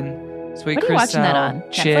Jurgen. Sweet What are you watching that on?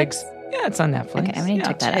 Chigs. Yeah, it's on Netflix. Okay, I'm going to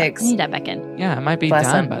check that out. I need that back in. Yeah, it might be Bless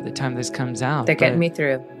done them. by the time this comes out. They're getting me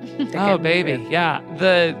through. Oh, baby. Yeah.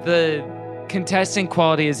 The contestant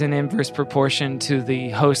quality is in inverse proportion to the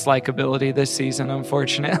host likability this season,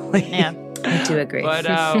 unfortunately. Yeah. I do agree.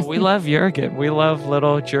 But we love Jurgen. We love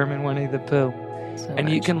little German Winnie the Pooh. And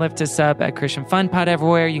you can lift us up at Christian Fun Pod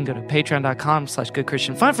everywhere. You can go to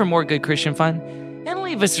patreon.com/goodchristianfun for more Good Christian Fun. And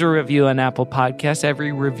leave us a review on Apple Podcasts.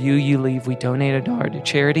 Every review you leave, we donate $1 to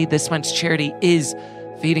charity. This month's charity is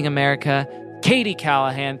Feeding America. Katie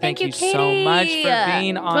Callahan, thank you Katie. so much for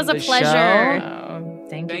being on the show. It was a pleasure. Oh,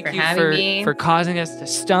 thank you for having me. For causing us to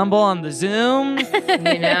stumble on the Zoom.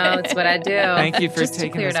 It's what I do. Thank you for Just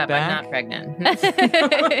taking to clear us it up, back. I'm not pregnant.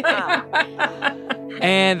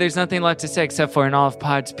 And there's nothing left to say except for, and all of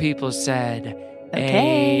Pod's people said,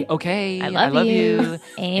 okay. I love you.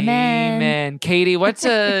 Amen. Katie, what's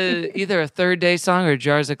either a Third Day song or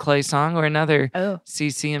Jars of Clay song or another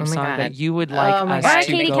CCM song that you would like us or a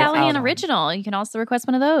to Katie go Callahan out original. You can also request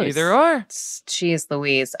one of those. Either or. Jeez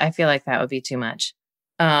Louise. I feel like that would be too much.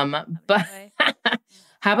 But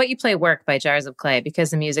how about you play Work by Jars of Clay? Because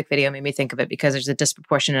the music video made me think of it because there's a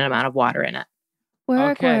disproportionate amount of water in it.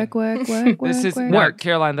 Work. This is work.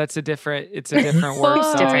 Caroline. It's a different work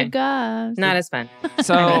song. Different. God. Not as fun.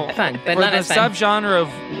 So fun, but for not the as fun. subgenre of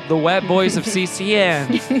the Wet Boys of CCM,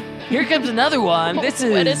 here comes another one. This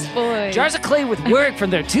is Wettest Boy. Jars of Clay with Work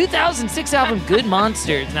from their 2006 album Good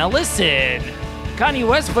Monsters. Now listen, Kanye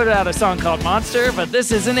West put out a song called Monster, but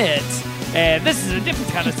this isn't it. And this is a different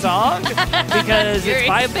kind of song because it's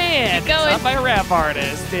by a band, it's not by a rap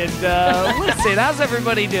artist. And listen, how's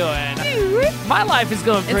everybody doing? My life is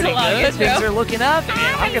going pretty good. Things are looking up, and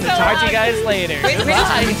I'm going to talk to you guys later.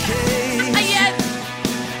 Bye.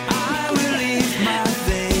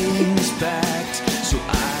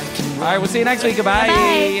 All right, we'll see you next week. Goodbye.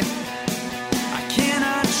 Bye. I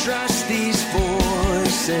cannot trust these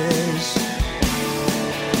voices.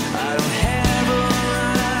 I don't have a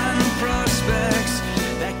line of prospects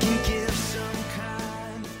that can give some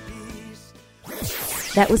kind of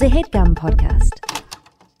peace. That was a HeadGum podcast.